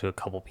 I've talked to a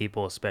couple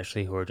people,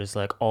 especially who are just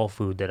like, all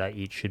food that I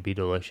eat should be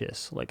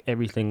delicious. Like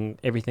everything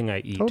I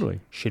eat Totally.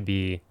 should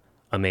be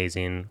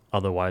amazing.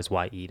 Otherwise,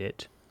 why eat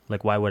it?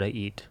 Like, why would I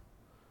eat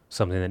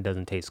something that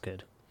doesn't taste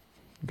good?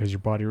 Because your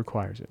body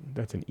requires it.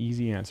 That's an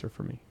easy answer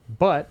for me.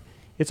 But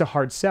it's a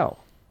hard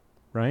sell,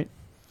 right?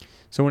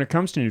 So when it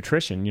comes to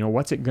nutrition,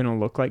 what's it going to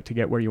look like to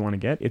get where you want to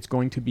get? It's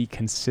going to be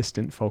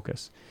consistent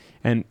focus.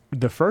 And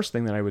the first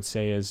thing that I would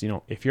say is,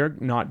 if you're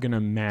not going to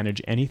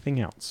manage anything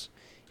else,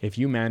 if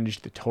you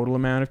manage the total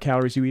amount of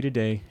calories you eat a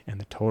day and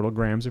the total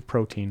grams of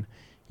protein,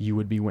 you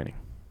would be winning.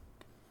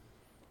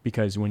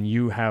 Because when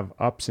you have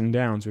ups and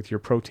downs with your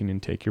protein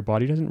intake, your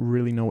body doesn't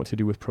really know what to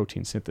do with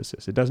protein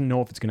synthesis. It doesn't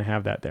know if it's going to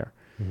have that there.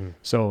 Mm-hmm.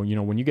 So,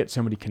 when you get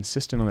somebody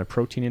consistent on their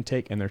protein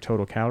intake and their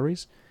total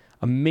calories,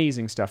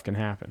 amazing stuff can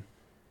happen.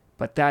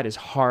 But that is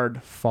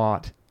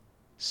hard-fought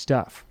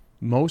stuff.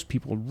 Most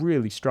people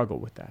really struggle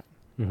with that.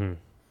 Mm-hmm.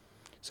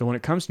 So when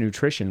it comes to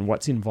nutrition,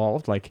 what's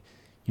involved,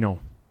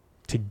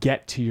 to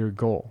get to your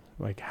goal?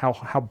 Like,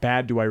 how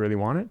bad do I really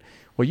want it?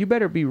 Well, you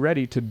better be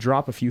ready to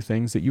drop a few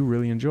things that you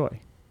really enjoy.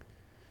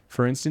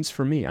 For instance,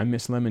 for me, I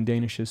miss lemon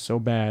danishes so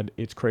bad,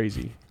 it's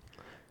crazy.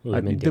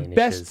 The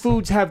best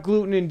foods have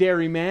gluten and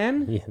dairy,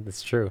 man. Yeah,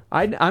 that's true.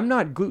 I'm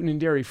not gluten and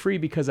dairy free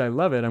because I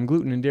love it. I'm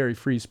gluten and dairy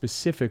free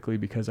specifically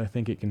because I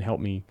think it can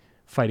help me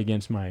fight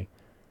against my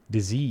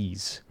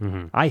disease.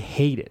 Mm-hmm. I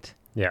hate it.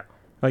 Yeah.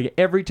 Like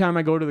every time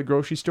I go to the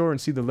grocery store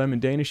and see the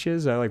lemon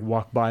danishes, I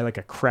walk by like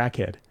a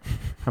crackhead.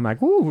 I'm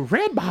like, ooh,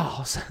 red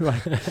balls.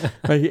 like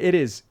it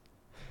is.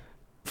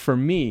 For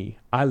me,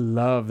 I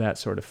love that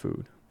sort of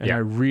food. And I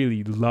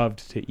really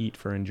loved to eat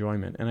for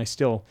enjoyment. And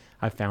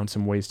I found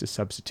some ways to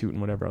substitute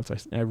and whatever else.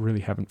 I really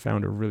haven't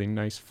found a really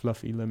nice,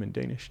 fluffy lemon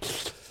Danish.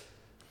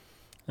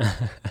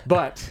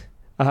 But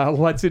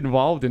what's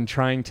involved in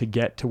trying to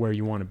get to where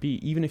you want to be,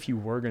 even if you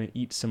were going to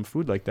eat some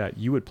food like that,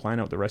 you would plan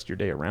out the rest of your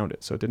day around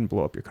it so it didn't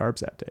blow up your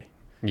carbs that day.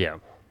 Yeah.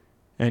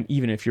 And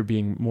even if you're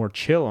being more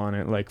chill on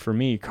it, like for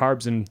me,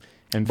 carbs and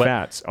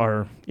fats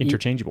are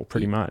interchangeable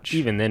pretty much.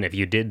 Even then, if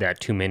you did that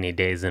too many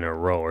days in a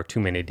row or too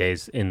many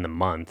days in the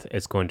month,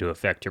 it's going to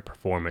affect your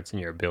performance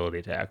and your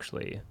ability to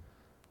actually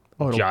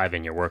jive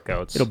in your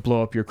workouts. It'll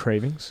blow up your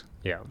cravings.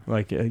 Yeah.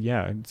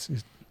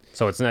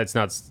 So it's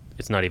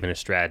not even a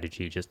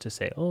strategy just to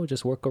say, oh,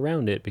 just work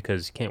around it,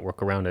 because you can't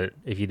work around it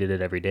if you did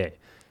it every day.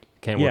 You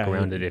can't work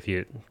around it if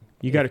you...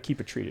 You got to keep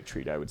a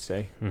treat, I would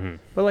say. Mm-hmm.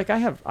 But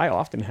I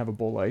often have a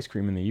bowl of ice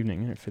cream in the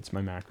evening, and it fits my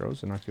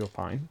macros, and I feel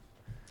fine.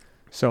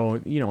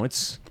 So,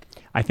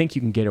 I think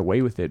you can get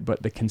away with it,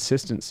 but the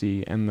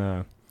consistency and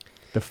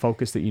the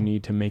focus that you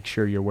need to make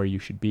sure you're where you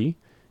should be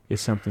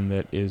is something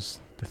that is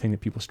the thing that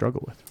people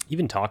struggle with.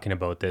 Even talking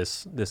about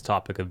this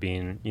topic of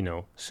being,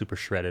 super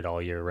shredded all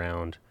year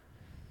round,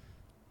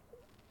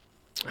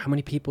 how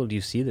many people do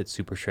you see that's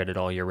super shredded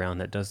all year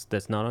round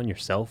that's not on your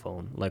cell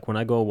phone? Like when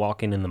I go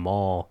walking in the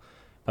mall,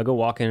 and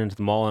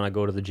I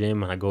go to the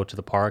gym and I go to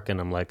the park and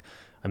I'm like,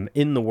 I'm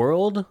in the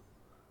world.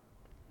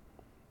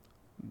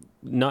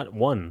 Not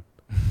one.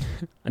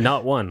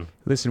 Not one.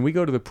 Listen, we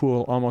go to the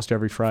pool almost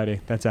every Friday.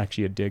 That's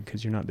actually a dig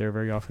because you're not there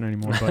very often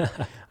anymore.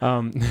 But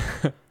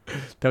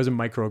that was a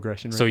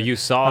microaggression. Right so there. You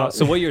saw.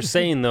 So what you're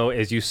saying though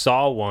is you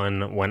saw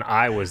one when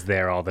I was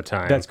there all the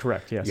time. That's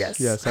correct.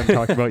 Yes. I'm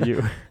talking about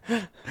you.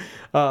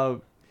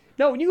 No,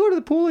 when you go to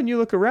the pool and you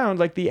look around,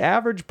 like the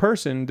average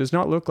person does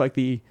not look like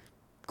the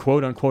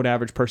quote unquote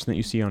average person that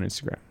you see on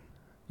Instagram.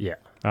 Yeah.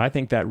 I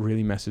think that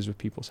really messes with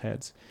people's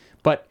heads.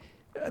 But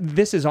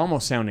this is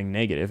almost sounding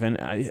negative,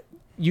 and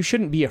you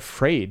shouldn't be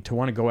afraid to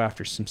want to go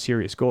after some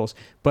serious goals.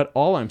 But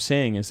all I'm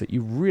saying is that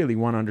you really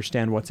want to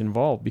understand what's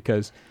involved,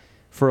 because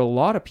for a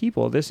lot of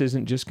people, this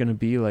isn't just going to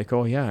be like,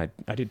 oh yeah,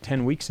 I did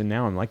 10 weeks and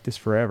now I'm like this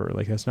forever.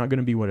 Like that's not going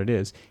to be what it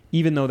is,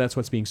 even though that's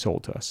what's being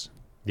sold to us.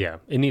 Yeah,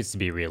 it needs to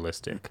be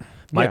realistic.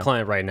 My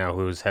client right now,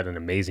 who's had an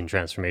amazing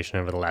transformation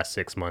over the last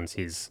 6 months,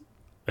 he's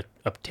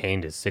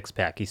obtained his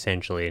six-pack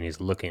essentially, and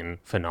he's looking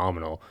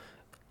phenomenal.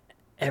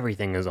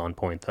 Everything is on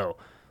point though.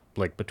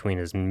 Like between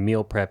his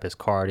meal prep, his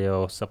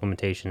cardio,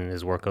 supplementation, and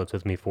his workouts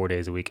with me 4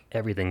 days a week,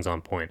 everything's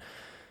on point.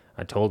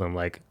 I told him,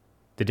 like,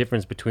 the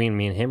difference between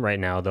me and him right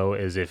now, though,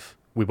 is if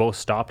we both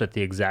stopped at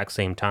the exact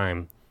same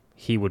time,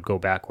 he would go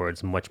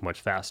backwards much,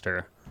 much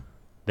faster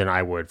than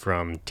I would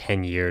from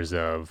 10 years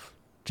of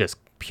just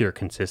pure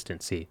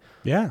consistency.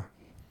 Yeah.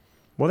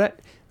 Well,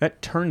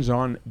 that turns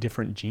on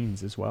different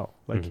genes as well.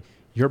 Like,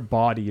 your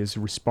body is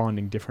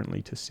responding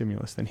differently to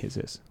stimulus than his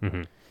is.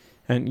 Mm-hmm.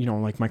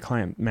 And, like my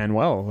client,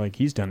 Manuel, like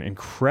he's done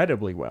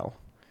incredibly well.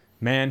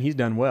 Man, he's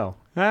done well.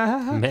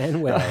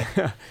 Manuel.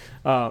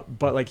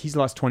 But like he's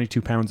lost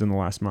 22 pounds in the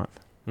last month.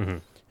 Mm-hmm.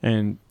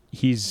 And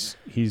he's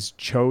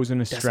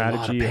chosen a strategy.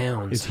 That's a lot of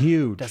pounds. It's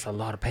huge. That's a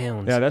lot of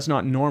pounds. Yeah, that's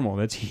not normal.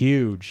 That's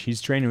huge. He's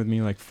training with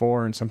me like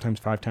 4 and sometimes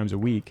 5 times a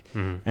week.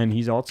 Mm-hmm. And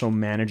he's also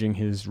managing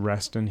his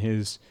rest and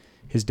his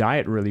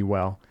diet really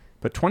well.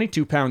 But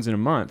 22 pounds in a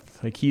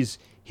month, like he's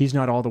he's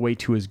not all the way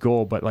to his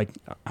goal, but like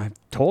I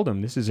told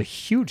him, this is a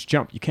huge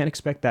jump. You can't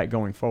expect that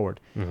going forward.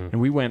 And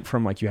we went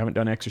from like, you haven't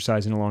done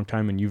exercise in a long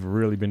time and you've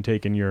really been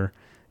taking your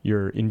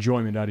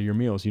enjoyment out of your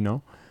meals,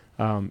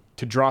 to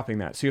dropping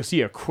that. So you'll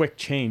see a quick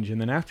change. And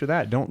then after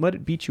that, don't let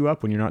it beat you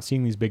up when you're not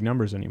seeing these big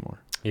numbers anymore.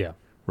 Yeah.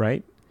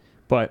 Right?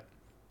 But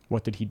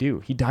what did he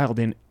do? He dialed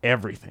in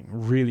everything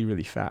really,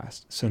 really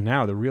fast. So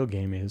now the real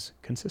game is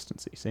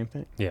consistency. Same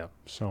thing. Yeah.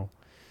 So,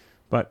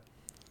 but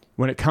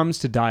when it comes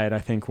to diet, I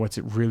think what's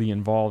it really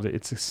involved,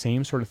 it's the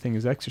same sort of thing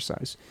as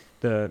exercise.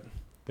 The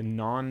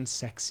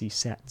non-sexy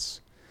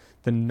sets,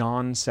 the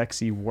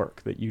non-sexy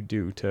work that you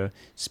do to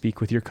speak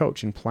with your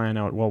coach and plan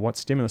out, well, what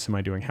stimulus am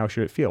I doing? How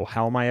should it feel?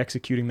 How am I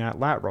executing that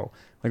lat row?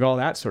 Like all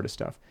that sort of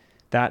stuff.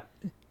 That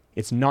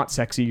it's not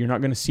sexy. You're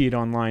not going to see it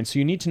online. So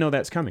you need to know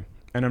that's coming.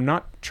 And I'm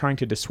not trying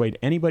to dissuade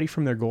anybody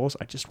from their goals.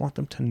 I just want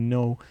them to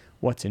know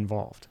what's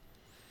involved.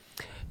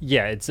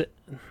 Yeah,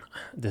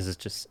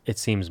 it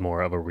seems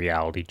more of a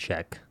reality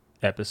check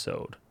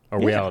episode.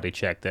 Reality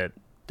check that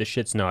the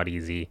shit's not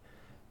easy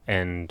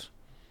and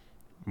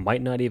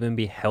might not even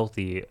be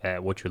healthy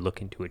at what you're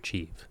looking to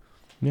achieve.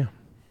 Yeah.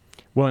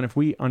 Well, and if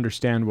we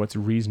understand what's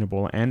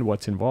reasonable and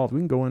what's involved, we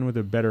can go in with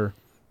a better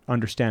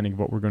understanding of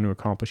what we're going to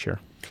accomplish here.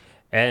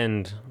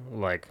 And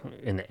like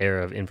in the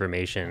era of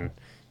information,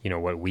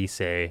 what we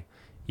say,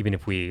 even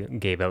if we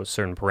gave out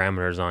certain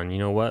parameters on,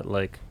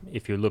 like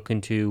if you're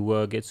looking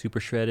to get super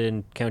shredded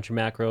and count your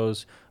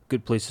macros, a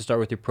good place to start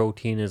with your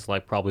protein is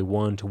like probably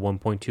 1 to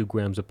 1.2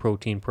 grams of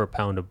protein per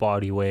pound of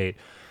body weight.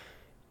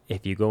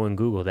 If you go and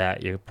Google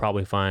that, you'll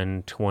probably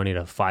find 20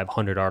 to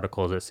 500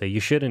 articles that say you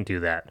shouldn't do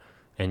that.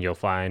 And you'll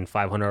find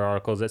 500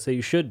 articles that say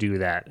you should do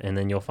that. And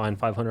then you'll find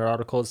 500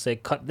 articles that say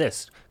cut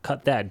this,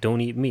 cut that,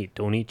 don't eat meat,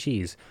 don't eat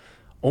cheese.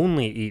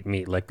 Only eat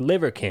meat, like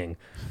Liver King.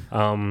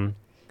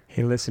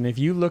 Hey, listen, if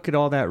you look at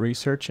all that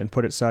research and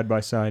put it side by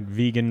side,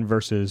 vegan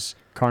versus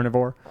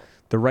carnivore,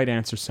 the right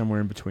answer is somewhere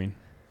in between.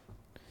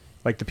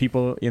 Like the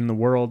people in the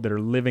world that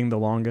are living the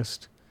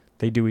longest,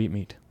 they do eat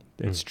meat.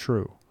 It's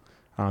true.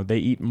 They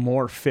eat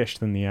more fish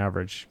than the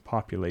average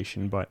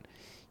population. But,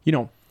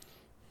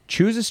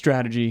 choose a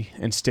strategy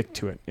and stick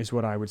to it is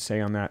what I would say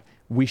on that.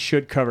 We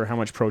should cover how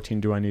much protein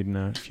do I need in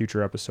a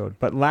future episode.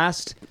 But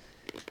last,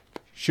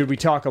 should we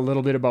talk a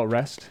little bit about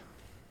rest?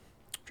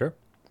 Sure.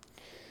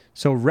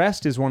 So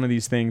rest is one of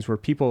these things where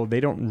people, they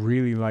don't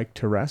really like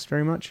to rest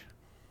very much.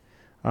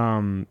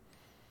 And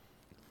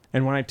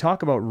when I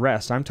talk about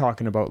rest, I'm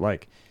talking about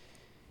like,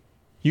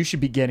 you should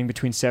be getting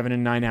between 7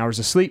 and 9 hours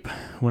of sleep.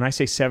 When I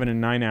say 7 and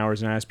 9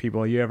 hours and I ask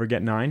people, you ever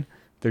get 9?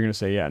 They're going to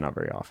say, yeah, not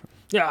very often.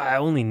 Yeah, I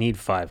only need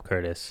 5,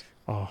 Curtis.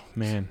 Oh,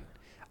 man.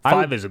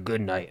 5 is a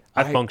good night.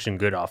 I function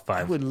good off 5.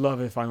 I would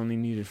love it if I only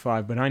needed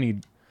 5, but I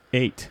need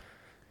 8.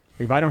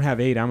 If I don't have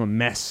 8, I'm a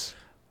mess.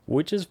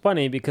 Which is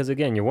funny because,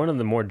 again, you're one of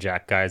the more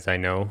jacked guys I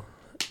know,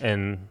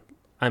 and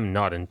I'm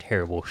not in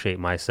terrible shape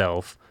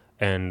myself.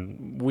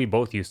 And we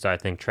both used to, I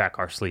think, track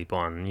our sleep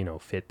on,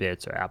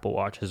 Fitbits or Apple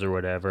Watches or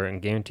whatever, and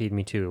guaranteed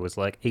me too. It was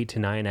like 8 to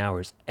 9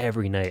 hours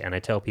every night. And I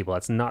tell people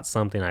that's not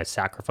something I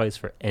sacrifice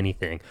for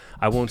anything.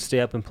 I won't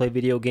stay up and play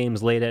video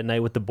games late at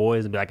night with the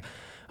boys and be like,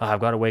 oh, I've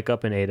got to wake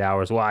up in 8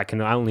 hours. Well, I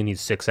only need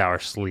 6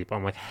 hours sleep.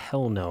 I'm like,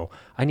 hell no.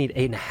 I need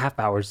 8.5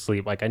 hours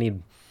sleep. Like I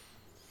need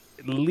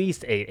at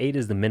least 8. 8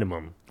 is the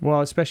minimum.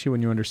 Well, especially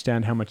when you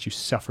understand how much you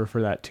suffer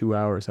for that 2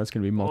 hours. That's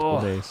going to be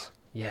multiple days.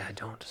 Yeah, I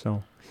don't.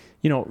 So,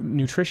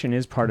 nutrition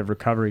is part of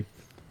recovery.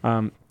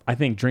 I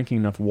think drinking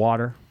enough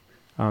water,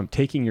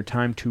 taking your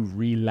time to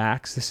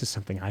relax. This is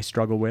something I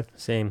struggle with.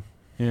 Same.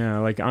 Yeah,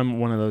 like I'm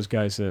one of those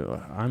guys that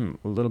I'm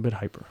a little bit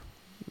hyper.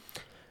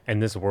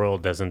 And this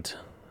world doesn't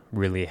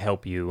really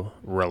help you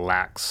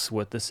relax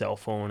with the cell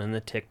phone and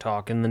the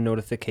TikTok and the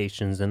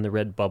notifications and the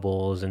red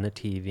bubbles and the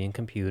TV and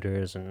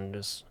computers and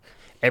just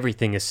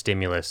everything is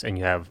stimulus. And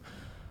you have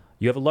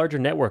a larger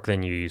network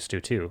than you used to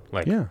too.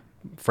 Like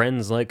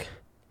friends, like,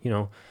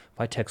 if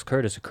I text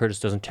Curtis and Curtis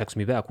doesn't text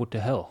me back, what the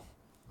hell?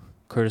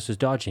 Curtis is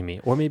dodging me.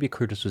 Or maybe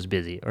Curtis was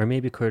busy. Or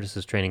maybe Curtis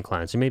is training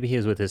clients. Or maybe he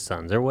was with his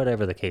sons. Or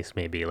whatever the case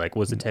may be. Like,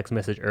 was the text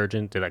message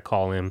urgent? Did I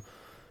call him?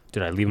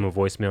 Did I leave him a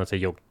voicemail and say,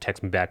 yo,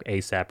 text me back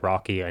ASAP,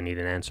 Rocky? I need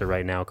an answer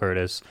right now,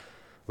 Curtis.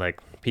 Like,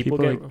 people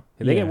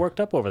get worked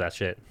up over that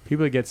shit.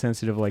 People that get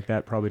sensitive like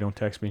that probably don't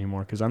text me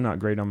anymore because I'm not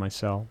great on my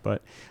cell.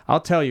 But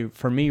I'll tell you,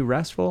 for me,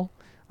 restful,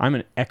 I'm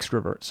an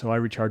extrovert, so I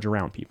recharge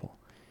around people.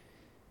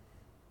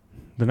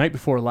 The night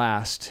before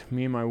last,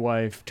 me and my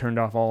wife turned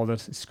off all the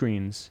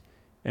screens,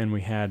 and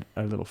we had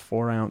a little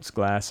 4-ounce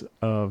glass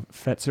of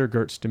Fetzer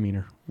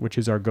Gewürztraminer, which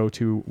is our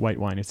go-to white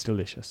wine. It's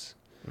delicious.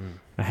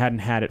 I hadn't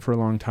had it for a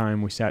long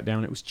time. We sat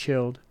down. It was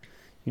chilled,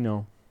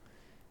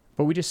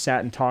 But we just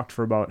sat and talked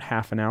for about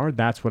half an hour.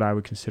 That's what I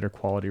would consider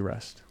quality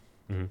rest.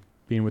 Mm-hmm.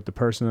 Being with the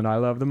person that I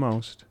love the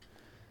most,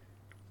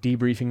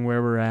 debriefing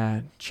where we're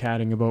at,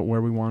 chatting about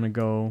where we want to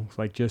go,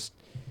 like just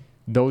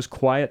those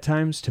quiet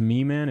times to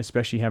me, man,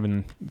 especially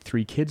having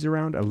 3 kids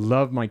around. I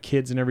love my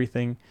kids and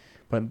everything,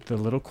 but the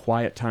little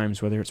quiet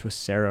times, whether it's with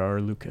Sarah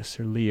or Lucas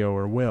or Leo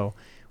or Will,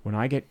 when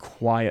I get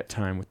quiet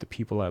time with the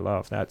people I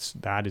love,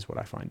 that is what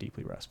I find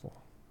deeply restful.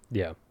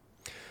 Yeah.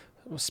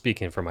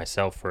 speaking for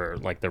myself for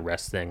like the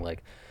rest thing,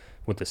 like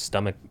with the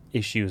stomach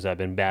issues I've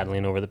been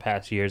battling over the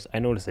past years, I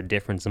notice a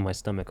difference in my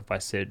stomach if I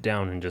sit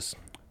down and just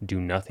do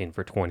nothing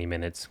for 20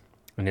 minutes.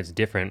 And it's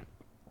different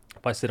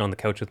if I sit on the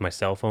couch with my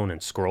cell phone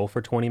and scroll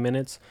for 20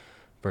 minutes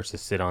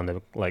versus sit on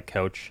the like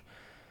couch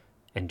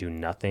and do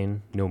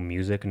nothing, no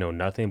music, no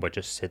nothing, but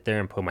just sit there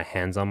and put my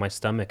hands on my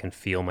stomach and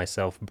feel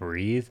myself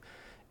breathe.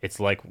 It's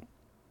like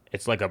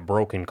a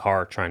broken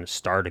car trying to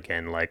start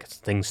again. Like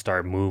things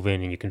start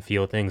moving and you can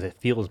feel things. It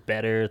feels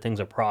better. Things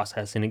are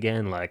processing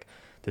again. Like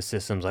the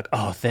system's like,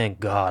 oh, thank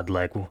God.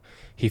 Like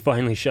he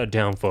finally shut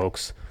down,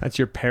 folks. That's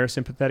your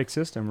parasympathetic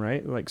system,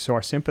 right? Like, so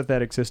our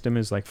sympathetic system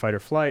is like fight or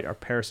flight. Our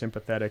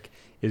parasympathetic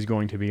is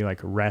going to be like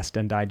rest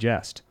and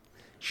digest.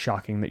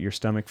 Shocking that your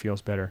stomach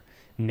feels better.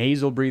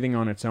 Nasal breathing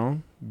on its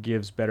own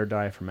gives better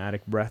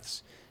diaphragmatic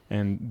breaths.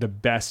 And the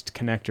best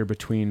connector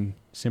between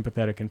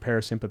sympathetic and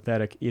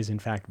parasympathetic is in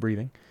fact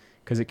breathing,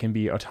 because it can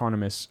be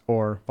autonomous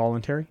or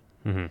voluntary.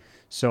 Mm-hmm.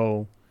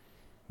 So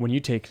when you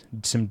take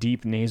some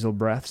deep nasal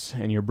breaths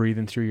and you're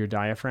breathing through your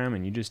diaphragm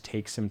and you just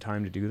take some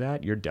time to do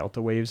that, your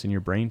delta waves in your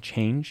brain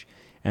change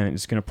and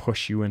it's going to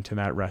push you into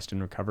that rest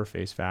and recover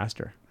phase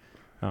faster.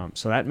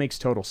 So that makes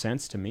total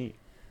sense to me.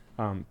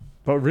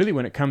 But really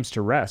when it comes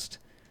to rest,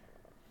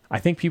 I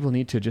think people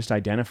need to just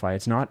identify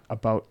it's not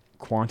about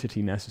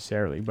quantity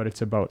necessarily, but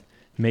it's about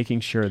making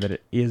sure that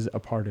it is a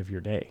part of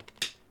your day.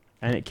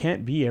 And it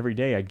can't be every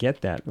day. I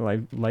get that.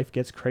 Life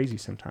gets crazy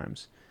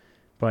sometimes.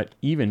 But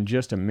even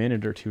just a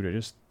minute or two to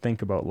just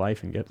think about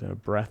life and get the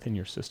breath in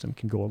your system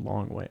can go a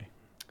long way.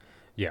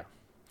 Yeah.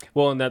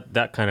 Well, and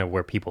that kind of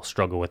where people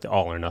struggle with the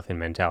all or nothing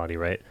mentality,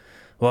 right?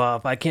 Well,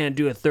 if I can't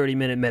do a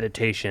 30-minute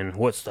meditation,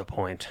 what's the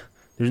point?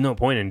 There's no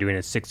point in doing a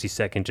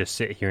 60-second just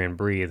sit here and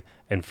breathe.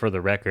 And for the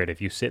record, if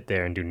you sit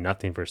there and do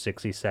nothing for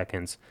 60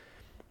 seconds,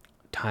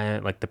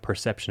 time, like the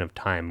perception of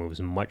time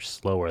moves much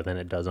slower than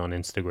it does on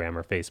Instagram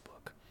or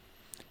Facebook.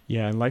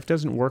 Yeah, and life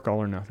doesn't work all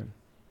or nothing.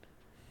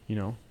 You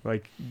know,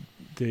 like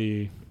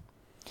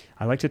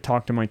I like to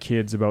talk to my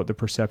kids about the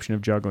perception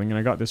of juggling, and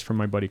I got this from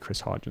my buddy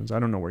Chris Hodgins. I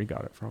don't know where he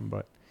got it from,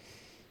 but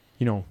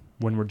you know,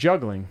 when we're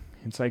juggling,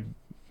 it's like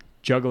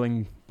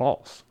juggling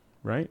balls,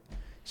 right?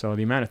 So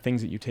the amount of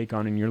things that you take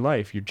on in your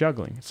life, you're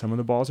juggling. Some of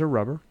the balls are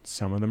rubber,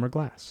 some of them are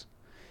glass.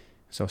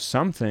 So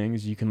some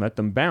things you can let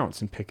them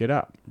bounce and pick it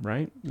up,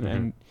 right? Mm-hmm.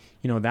 And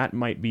you know, that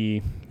might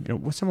be, you know,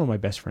 with some of my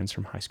best friends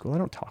from high school. I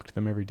don't talk to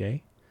them every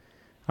day.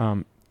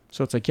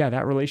 So it's like, yeah,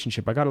 that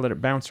relationship, I got to let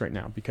it bounce right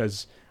now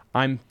because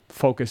I'm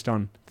focused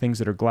on things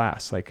that are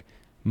glass, like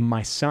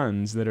my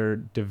sons that are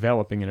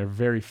developing at a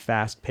very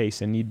fast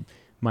pace and need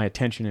my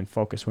attention and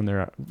focus when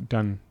they're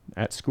done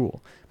at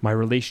school. My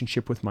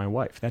relationship with my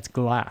wife, that's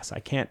glass. I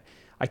can't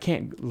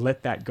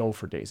let that go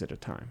for days at a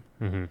time.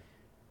 Mm-hmm.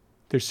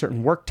 There's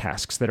certain work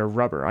tasks that are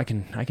rubber. I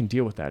can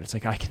deal with that. It's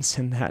like I can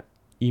send that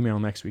email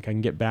next week. I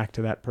can get back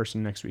to that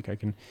person next week. I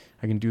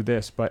can do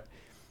this, but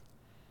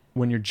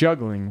when you're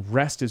juggling,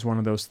 rest is one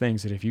of those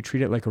things that if you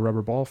treat it like a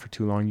rubber ball for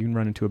too long, you can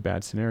run into a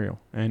bad scenario.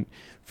 And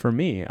for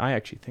me, I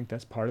actually think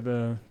that's part of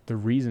the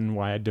reason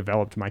why I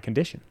developed my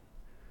condition.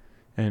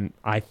 And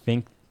I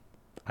think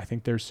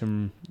there's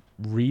some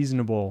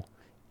reasonable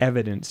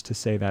evidence to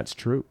say that's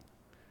true.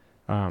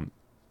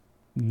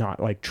 Not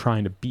like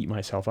trying to beat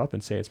myself up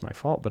and say it's my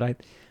fault, but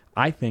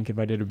I think if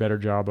I did a better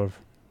job of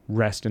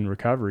rest and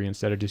recovery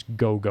instead of just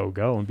go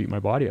and beat my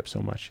body up so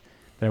much,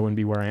 that I wouldn't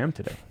be where I am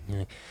today.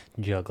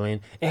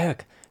 Juggling.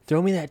 Eric,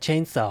 throw me that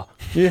chainsaw.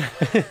 Yeah.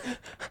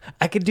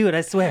 I could do it,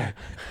 I swear.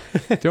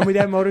 Throw me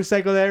that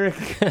motorcycle, Eric.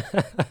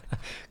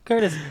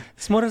 Curtis,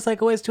 this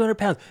motorcycle weighs 200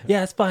 pounds.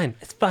 Yeah, it's fine.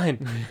 It's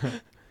fine.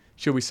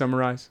 Should we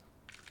summarize?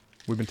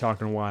 We've been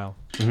talking a while.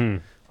 Mm-hmm.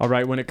 All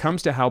right, when it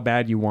comes to how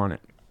bad you want it,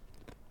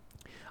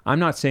 I'm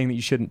not saying that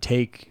you shouldn't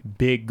take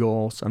big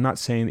goals. I'm not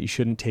saying that you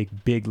shouldn't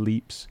take big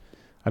leaps.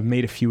 I've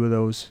made a few of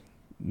those.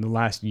 In the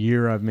last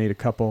year, I've made a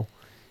couple.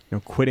 You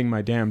know, quitting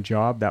my damn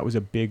job, that was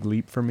a big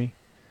leap for me.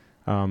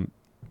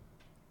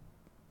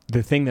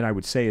 The thing that I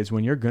would say is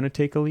when you're going to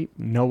take a leap,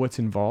 know what's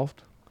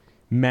involved,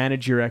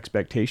 manage your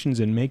expectations,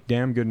 and make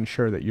damn good and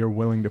sure that you're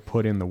willing to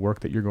put in the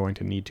work that you're going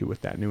to need to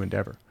with that new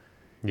endeavor.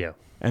 Yeah.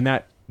 And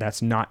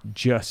that's not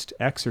just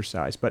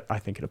exercise, but I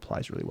think it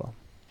applies really well.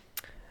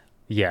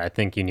 Yeah, I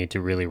think you need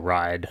to really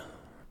ride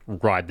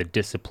the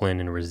discipline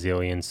and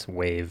resilience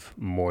wave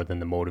more than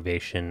the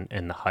motivation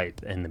and the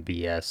hype and the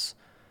BS.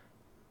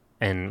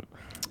 And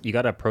you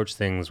got to approach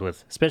things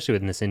with, especially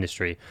within this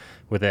industry,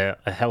 with a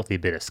healthy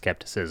bit of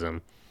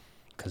skepticism,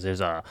 because there's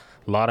a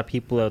lot of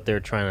people out there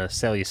trying to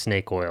sell you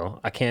snake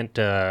oil. I can't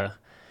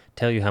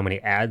tell you how many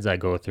ads I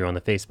go through on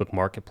the Facebook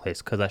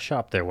Marketplace because I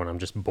shop there when I'm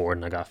just bored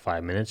and I got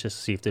 5 minutes just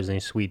to see if there's any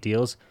sweet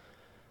deals.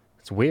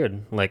 It's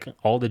weird. Like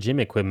all the gym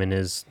equipment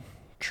is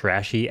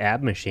trashy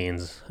ab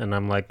machines, and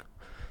I'm like,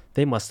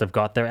 they must have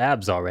got their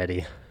abs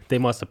already. They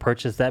must have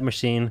purchased that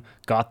machine,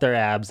 got their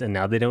abs, and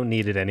now they don't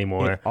need it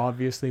anymore. It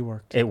obviously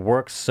worked. It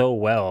works so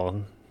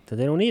well that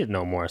they don't need it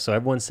no more. So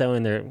everyone's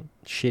selling their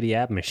shitty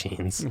ab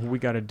machines. We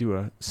got to do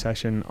a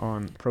session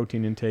on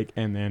protein intake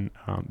and then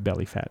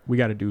belly fat. We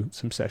got to do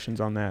some sessions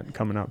on that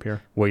coming up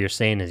here. What you're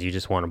saying is you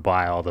just want to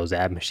buy all those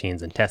ab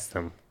machines and test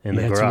them in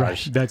the That's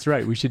garage. Right. That's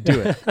right. We should do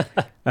it.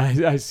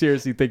 I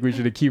seriously think we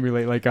should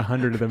accumulate like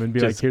 100 of them and be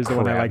Just like, here's the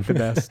one I like the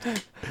best.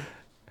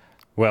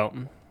 Well,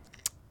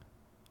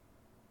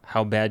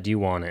 how bad do you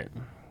want it?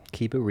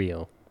 Keep it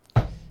real.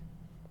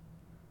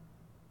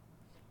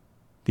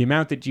 The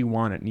amount that you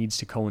want it needs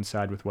to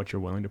coincide with what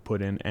you're willing to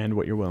put in and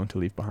what you're willing to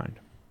leave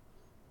behind.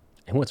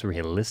 And what's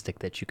realistic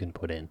that you can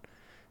put in.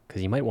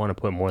 Because you might want to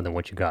put more than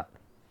what you got.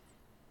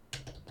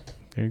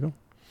 There you go.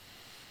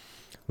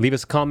 Leave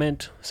us a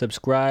comment,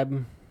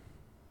 subscribe,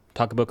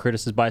 talk about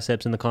Curtis's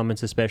biceps in the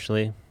comments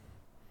especially.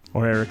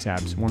 Or Eric's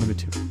abs, one of the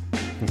two.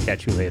 And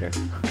catch you later.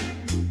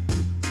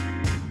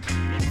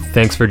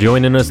 Thanks for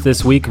joining us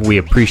this week. We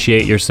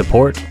appreciate your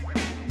support.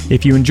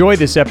 If you enjoyed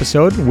this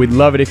episode, we'd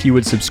love it if you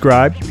would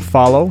subscribe,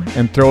 follow,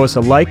 and throw us a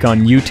like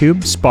on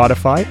YouTube,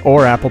 Spotify,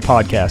 or Apple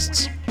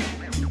Podcasts.